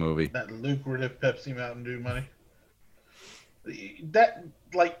make this movie. That lucrative Pepsi Mountain Dew money. That,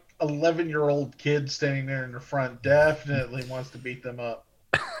 like, 11-year-old kid standing there in the front definitely wants to beat them up.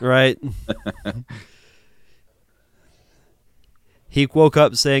 Right. He woke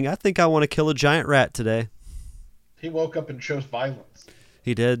up saying, I think I want to kill a giant rat today. He woke up and chose violence.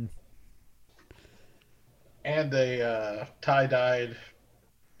 He did. And a tie-dyed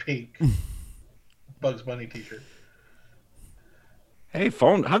pink Bugs Bunny t-shirt. Hey,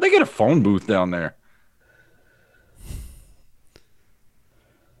 phone. How'd they get a phone booth down there?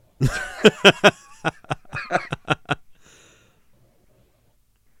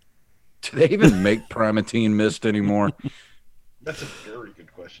 Do they even make Primatine Mist anymore? That's a very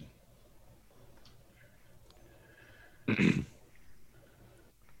good question.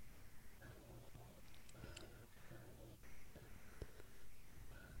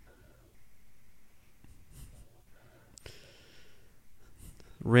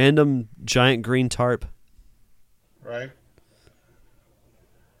 Random giant green tarp. Right?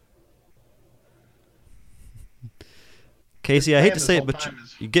 Casey, I hate to say it, This but whole time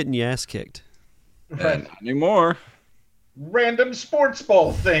is- you're getting your ass kicked. Right. Not anymore. Random sports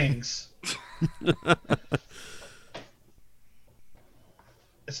ball things.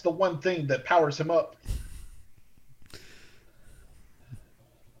 It's the one thing that powers him up.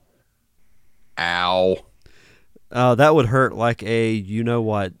 Ow. Oh, that would hurt like a you know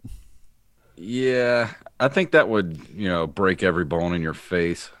what. Yeah, I think that would, break every bone in your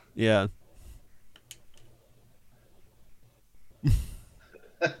face. Yeah.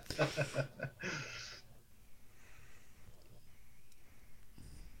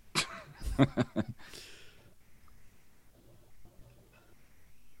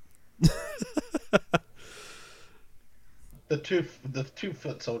 two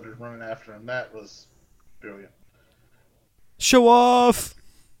foot soldiers running after him. That was brilliant. Show off!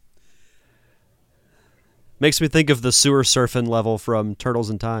 Makes me think of the sewer surfing level from Turtles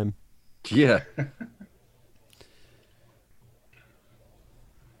in Time. Yeah. I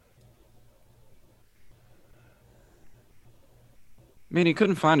mean, he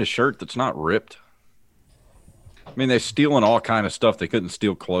couldn't find a shirt that's not ripped. I mean, they're stealing all kind of stuff. They couldn't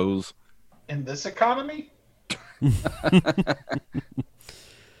steal clothes. In this economy?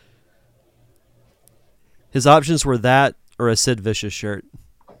 His options were that or a Sid Vicious shirt.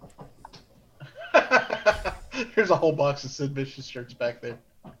 There's a whole box of Sid Vicious shirts back there.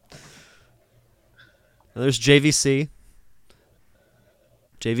 There's JVC.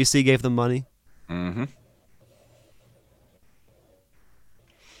 JVC gave them money. Mm-hmm.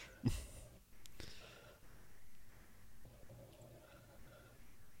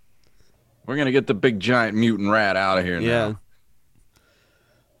 We're going to get the big giant mutant rat out of here now.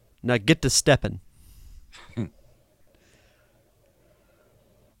 Now get to stepping.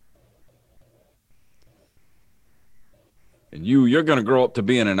 And you're going to grow up to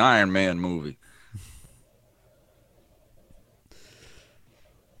be in an Iron Man movie.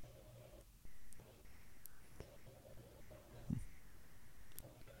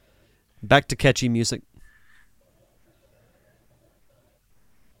 Back to catchy music.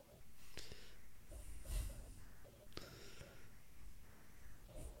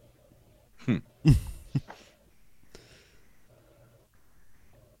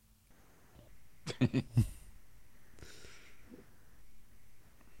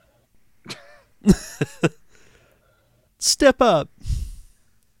 Step up.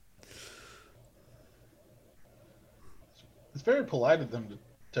 It's very polite of them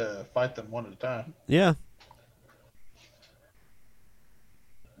to fight them one at a time. Yeah.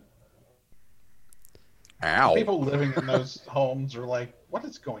 Ow. People living in those homes are like, what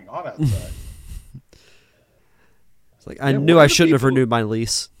is going on outside? It's like, I knew I shouldn't have renewed my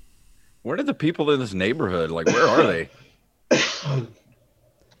lease. Where are the people in this neighborhood? Like, where are they?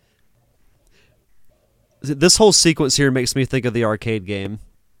 This whole sequence here makes me think of the arcade game.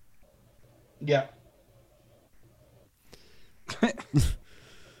 Yeah.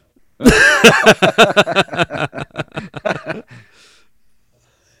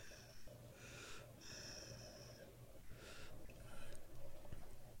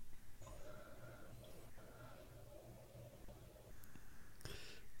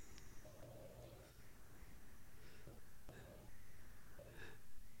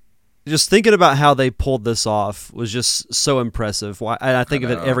 Just thinking about how they pulled this off was just so impressive. I think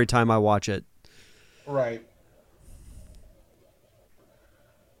of it every time I watch it. Right.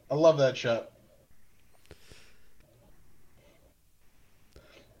 I love that shot.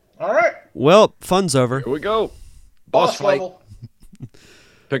 All right. Well, fun's over. Here we go. Boss fight. Level.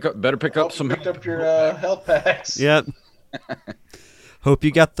 Better pick up some. Picked up your health packs. Yep. Hope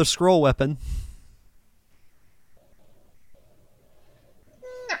you got the scroll weapon.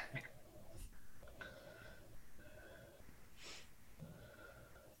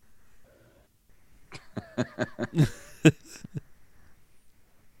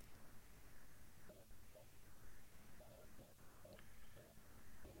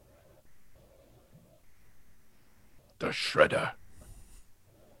 The Shredder.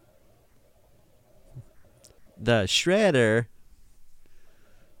 The Shredder.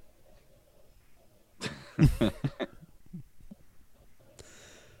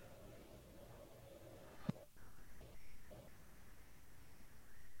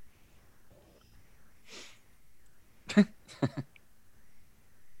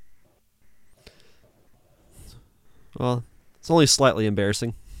 Well, it's only slightly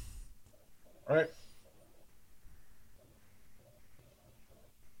embarrassing. All right.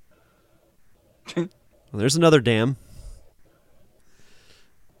 Well, there's another dam.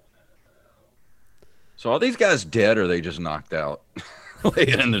 So are these guys dead or are they just knocked out?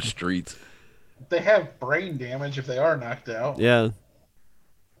 Laying in the streets. They have brain damage if they are knocked out. Yeah.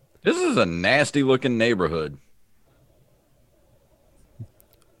 This is a nasty looking neighborhood.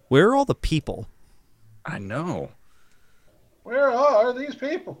 Where are all the people? I know. Where are these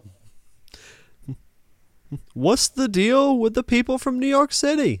people? What's the deal with the people from New York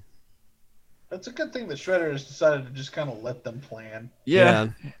City? It's a good thing that Shredder has decided to just kind of let them plan. Yeah.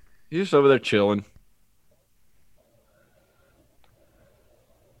 He's just over there chilling.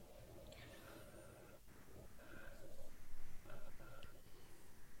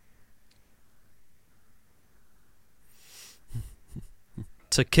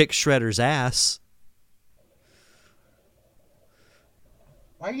 To kick Shredder's ass.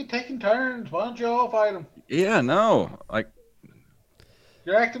 Why are you taking turns? Why don't you all fight him? Yeah, no. Like,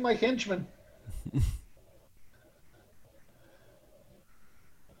 You're acting like henchmen.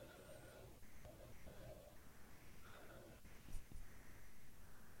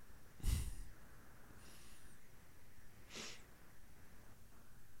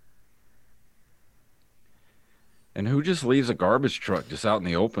 And who just leaves a garbage truck just out in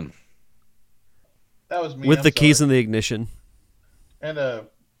the open? That was me. With I'm the keys sorry. in the ignition. And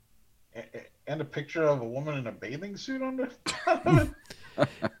a picture of a woman in a bathing suit on the top of it.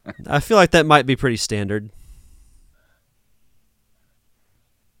 I feel like that might be pretty standard.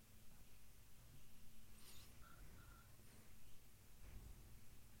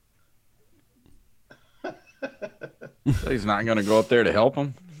 So he's not going to go up there to help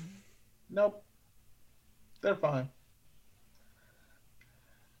him? Nope. They're fine.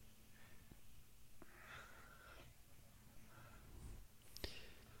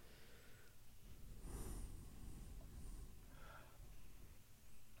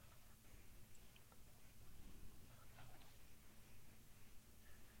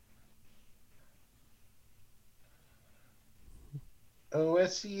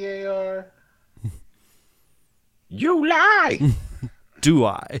 OSCAR. You lie! Do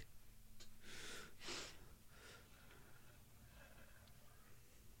I?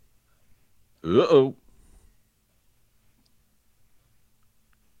 Uh-oh.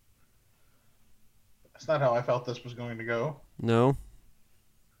 That's not how I felt this was going to go. No.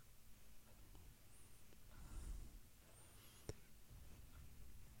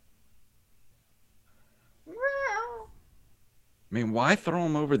 I mean, why throw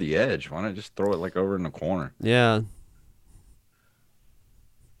him over the edge? Why not just throw it like over in the corner? Yeah.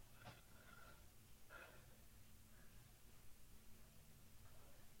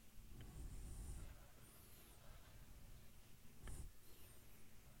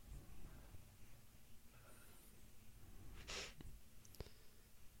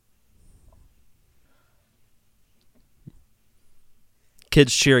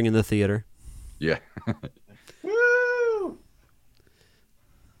 Kids cheering in the theater. Yeah. Woo!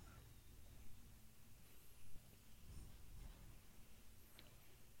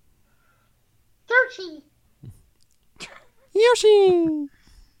 Dirty. Yoshi!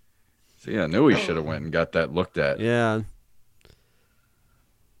 See, I knew he should have went and got that looked at. Yeah.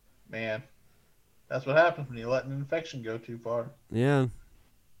 Man, that's what happens when you let an infection go too far. Yeah.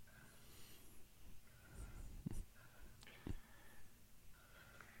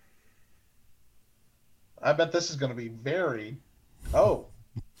 I bet this is going to be very. Oh,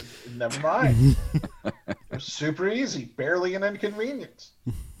 never mind. It's super easy. Barely an inconvenience.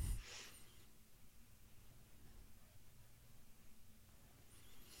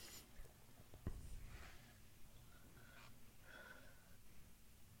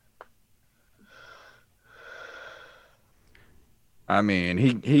 I mean,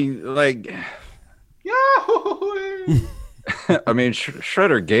 he like, Yahoo! I mean,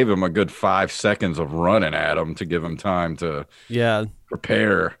 Shredder gave him a good 5 seconds of running at him to give him time to Yeah.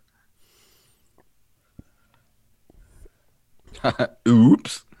 prepare.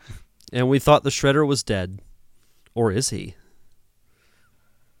 Oops. And we thought the Shredder was dead. Or is he?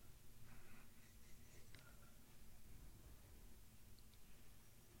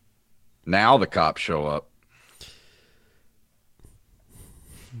 Now the cops show up.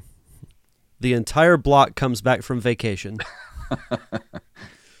 The entire block comes back from vacation.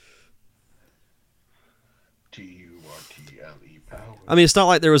 T-U-R-T-L-E power. I mean, it's not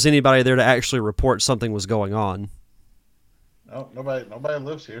like there was anybody there to actually report something was going on. No, nobody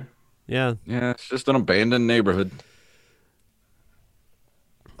lives here. Yeah. Yeah, it's just an abandoned neighborhood.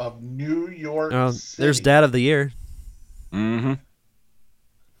 Of New York City. There's Dad of the Year. Mm-hmm.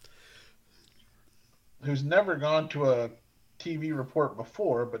 Who's never gone to a TV report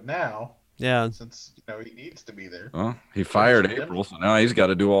before, but now, Yeah. since he needs to be there. Well, he fired April, so now he's got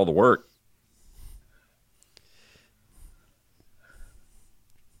to do all the work.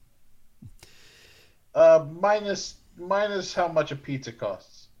 Minus how much a pizza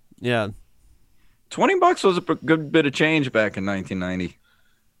costs. Yeah. $20 was a good bit of change back in 1990.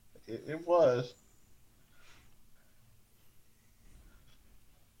 It was.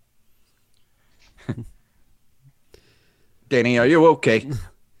 Danny, are you okay?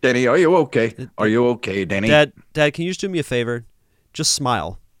 Danny, are you okay? Are you okay, Danny? Dad, can you just do me a favor? Just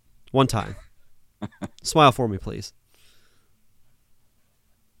smile. One time. Smile for me, please.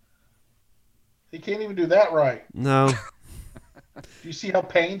 He can't even do that right. No. Do you see how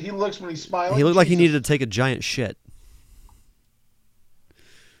pained he looks when he's smiling? He looked like he Jesus. needed to take a giant shit.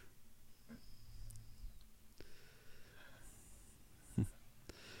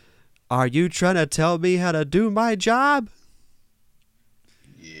 Are you trying to tell me how to do my job?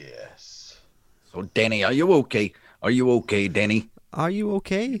 So, Danny, are you okay? Are you okay, Danny? Are you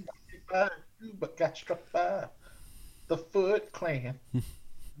okay? But got struck by the Foot Clan.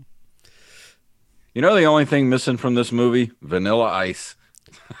 You know the only thing missing from this movie? Vanilla Ice.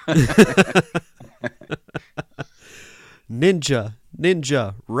 Ninja,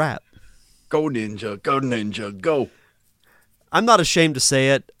 rap. Go Ninja, go Ninja, go. I'm not ashamed to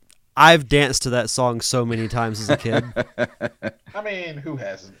say it. I've danced to that song so many times as a kid. I mean, who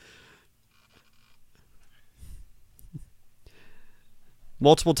hasn't?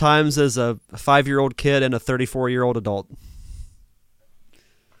 Multiple times as a 5-year-old kid and a 34-year-old adult.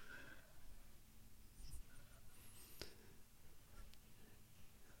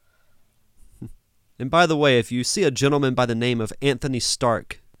 And by the way, if you see a gentleman by the name of Anthony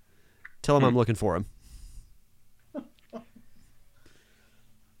Stark, tell him I'm looking for him.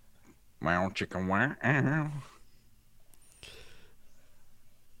 Wow, chicken, wow.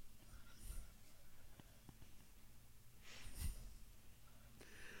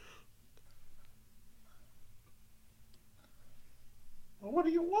 Well, what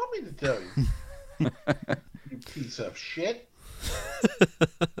do you want me to tell you? You piece of shit.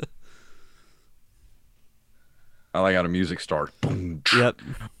 I like how the music starts. Boom, Yep.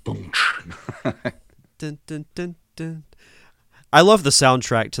 boom. Dun, dun, dun, dun. I love the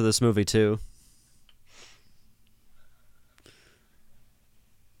soundtrack to this movie too.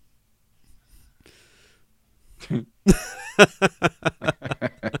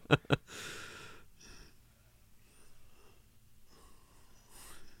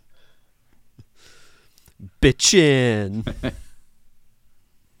 Bitchin'.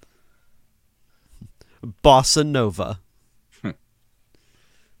 Bossa Nova.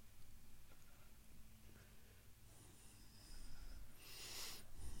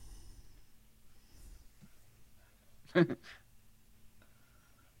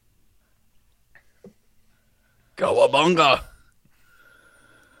 Cowabunga.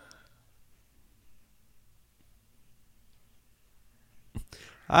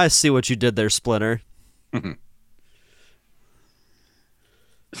 I see what you did there, Splinter.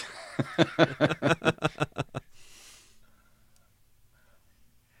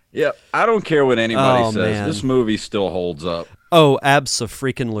 Yeah, I don't care what anybody Oh, says. man. This movie still holds up. Oh,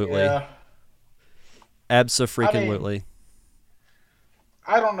 abso-freaking-lutely. Yeah. Abso-freaking-lutely.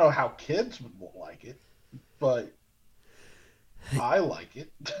 I don't know how kids would like it, but I like it.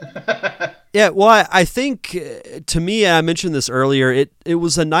 Yeah, well, I think, to me, I mentioned this earlier, it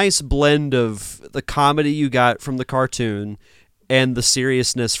was a nice blend of the comedy you got from the cartoon and the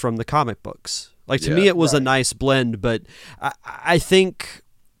seriousness from the comic books. Like, to me, it was a nice blend, but I think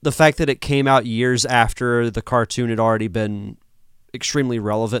the fact that it came out years after the cartoon had already been extremely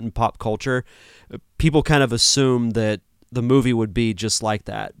relevant in pop culture, people kind of assumed that the movie would be just like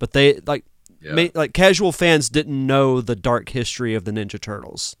that. But they, like casual fans didn't know the dark history of the Ninja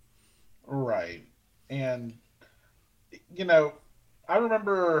Turtles. Right. And you know, I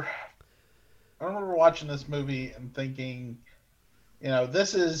remember watching this movie and thinking, you know,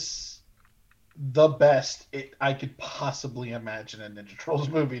 this is the best I could possibly imagine a Ninja Turtles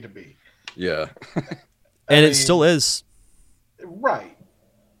movie to be. Yeah. And it still is. Right.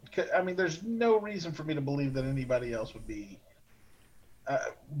 I mean, there's no reason for me to believe that anybody else would be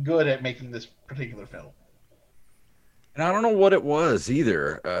good at making this particular film. And I don't know what it was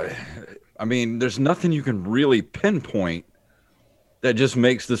either. I mean, there's nothing you can really pinpoint that just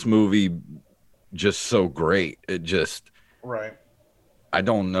makes this movie just so great. It just, Right. I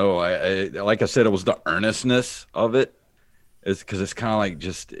don't know. I like I said, it was the earnestness of it. It's because it's kind of like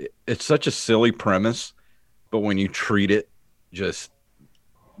just, it's such a silly premise, but when you treat it just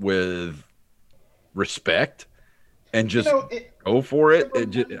with respect and just go for it, I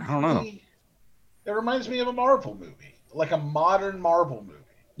don't know. It reminds me of a Marvel movie, like a modern Marvel movie.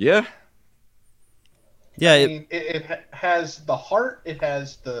 Yeah. Yeah. I mean, it has the heart, it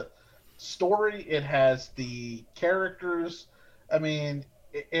has the story, it has the characters. I mean,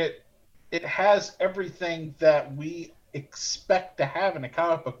 it has everything that we expect to have in a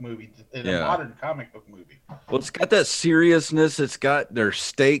comic book movie, in a modern comic book movie. Well, it's got that seriousness. It's got their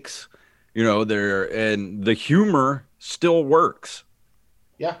stakes, you know, and the humor still works.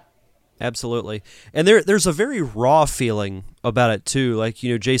 Yeah. Absolutely. And there's a very raw feeling about it too. Like,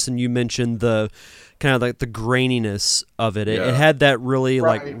 you know, Jason, you mentioned the kind of like the graininess of it. It had that really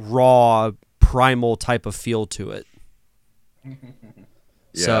like raw, primal type of feel to it.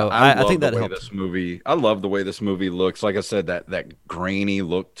 Yeah, so I think that helped. I love the way this movie looks. Like I said, that grainy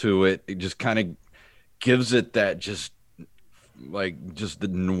look to it. It just kind of gives it that just the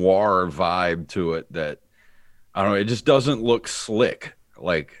noir vibe to it that, I don't know, it just doesn't look slick.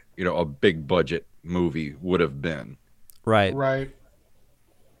 Like a big budget movie would have been. Right. Right.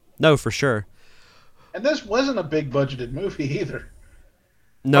 No, for sure. And this wasn't a big budgeted movie either.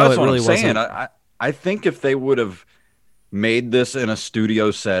 No, Well, that's it what really I'm saying. wasn't. I think if they would have made this in a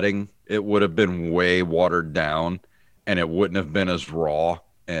studio setting, it would have been way watered down, and it wouldn't have been as raw.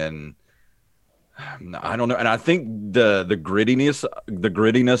 And I don't know. And I think the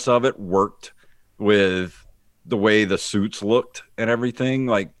grittiness of it worked with the way the suits looked and everything.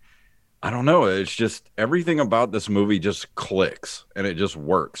 Like, I don't know. It's just everything about this movie just clicks, and it just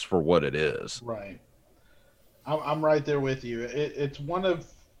works for what it is. Right. I'm right there with you. It's one of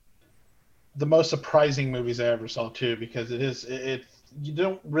the most surprising movies I ever saw too, because it's you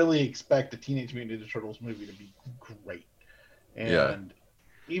don't really expect a Teenage Mutant Ninja Turtles movie to be great. And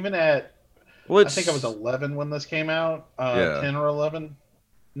even at, I think I was 11 when this came out, 10 or 11.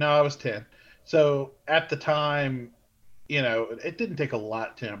 No, I was 10. So at the time, it didn't take a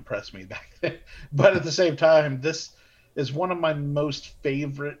lot to impress me back then. But at the same time, this is one of my most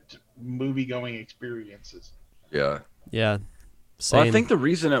favorite movie-going experiences. Yeah. Yeah. Same. Well, I think the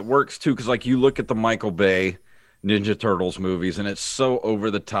reason it works too, because like you look at the Michael Bay Ninja Turtles movies, and it's so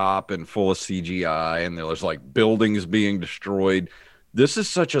over the top and full of CGI, and there's like buildings being destroyed. This is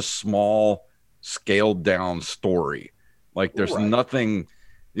such a small, scaled down story. Like there's nothing,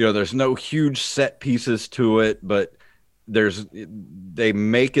 there's no huge set pieces to it, but they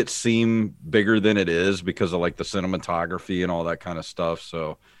make it seem bigger than it is because of like the cinematography and all that kind of stuff.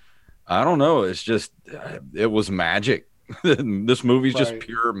 So I don't know. It's just, it was magic. This movie's just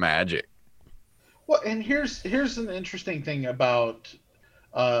pure magic. Well, and here's an interesting thing about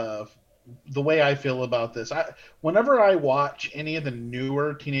the way I feel about this. Whenever I watch any of the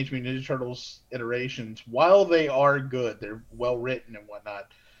newer Teenage Mutant Ninja Turtles iterations, while they are good, they're well written and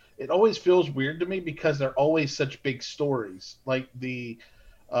whatnot, it always feels weird to me because they're always such big stories. Like the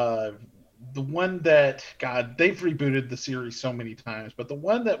one that, God, they've rebooted the series so many times, but the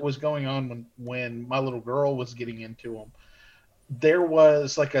one that was going on when my little girl was getting into them, there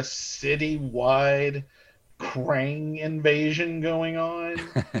was like a citywide Krang invasion going on,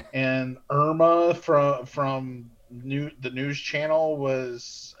 and Irma from the news channel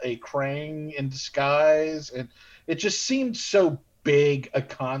was a Krang in disguise, and it just seemed so big a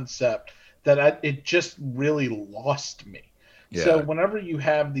concept that it just really lost me. Yeah. So whenever you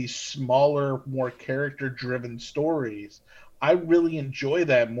have these smaller, more character-driven stories, I really enjoy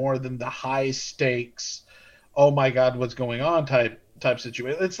that more than the high stakes, oh my God, what's going on type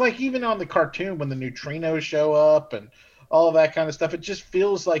situation. It's like even on the cartoon when the neutrinos show up and all of that kind of stuff, it just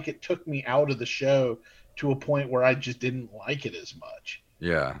feels like it took me out of the show to a point where I just didn't like it as much.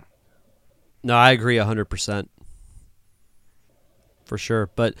 Yeah. No, I agree 100%. For sure.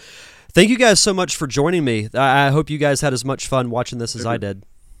 But thank you guys so much for joining me. I hope you guys had as much fun watching this as I did.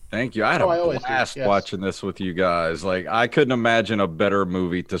 Thank you. I had a blast watching this with you guys. Like, I couldn't imagine a better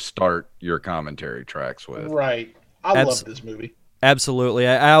movie to start your commentary tracks with. Right. I love this movie. Absolutely.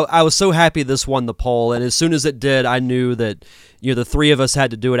 I was so happy this won the poll, and as soon as it did, I knew that the three of us had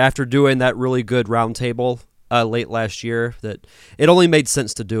to do it. After doing that really good roundtable late last year, that it only made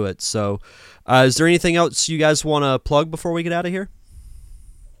sense to do it. So is there anything else you guys want to plug before we get out of here?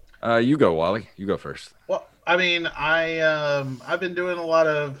 You go, Wally. You go first. Well, I mean, I've been doing a lot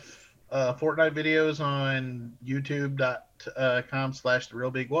of Fortnite videos on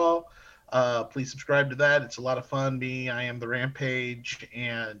youtube.com/therealbigwall. Please subscribe to that. It's a lot of fun. I am the Rampage,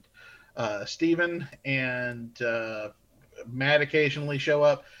 and Steven and Matt occasionally show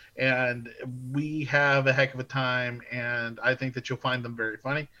up, and we have a heck of a time, and I think that you'll find them very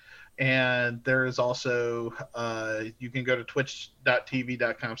funny. And there is also, you can go to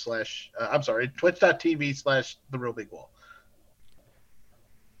twitch.tv/TheRealBigWall.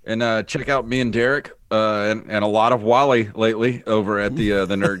 And check out me and Derek and a lot of Wally lately over at the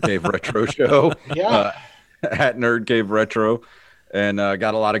Nerd Cave Retro Show. Yeah. At Nerd Cave Retro. And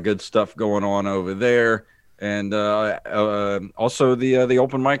got a lot of good stuff going on over there. And also the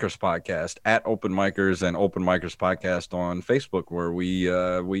Open Micers podcast at Open Micers and Open Micers podcast on Facebook, where we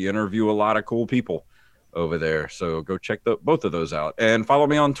interview a lot of cool people over there. So go check both of those out, and follow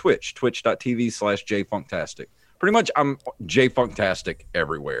me on Twitch, twitch.tv/JFunktastic. Pretty much I'm JFunktastic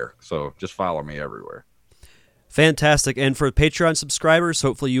everywhere. So just follow me everywhere. Fantastic. And for Patreon subscribers,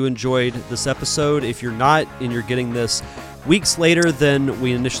 hopefully you enjoyed this episode. If you're not, and you're getting this weeks later than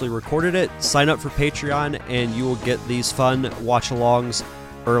we initially recorded it, sign up for Patreon and you will get these fun watch-alongs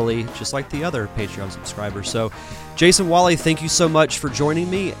early, just like the other Patreon subscribers. So, Jason, Wally, thank you so much for joining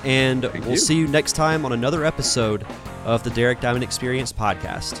me, and we'll see you next time on another episode of the Derek Diamond Experience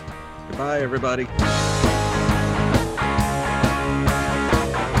podcast. Goodbye, everybody.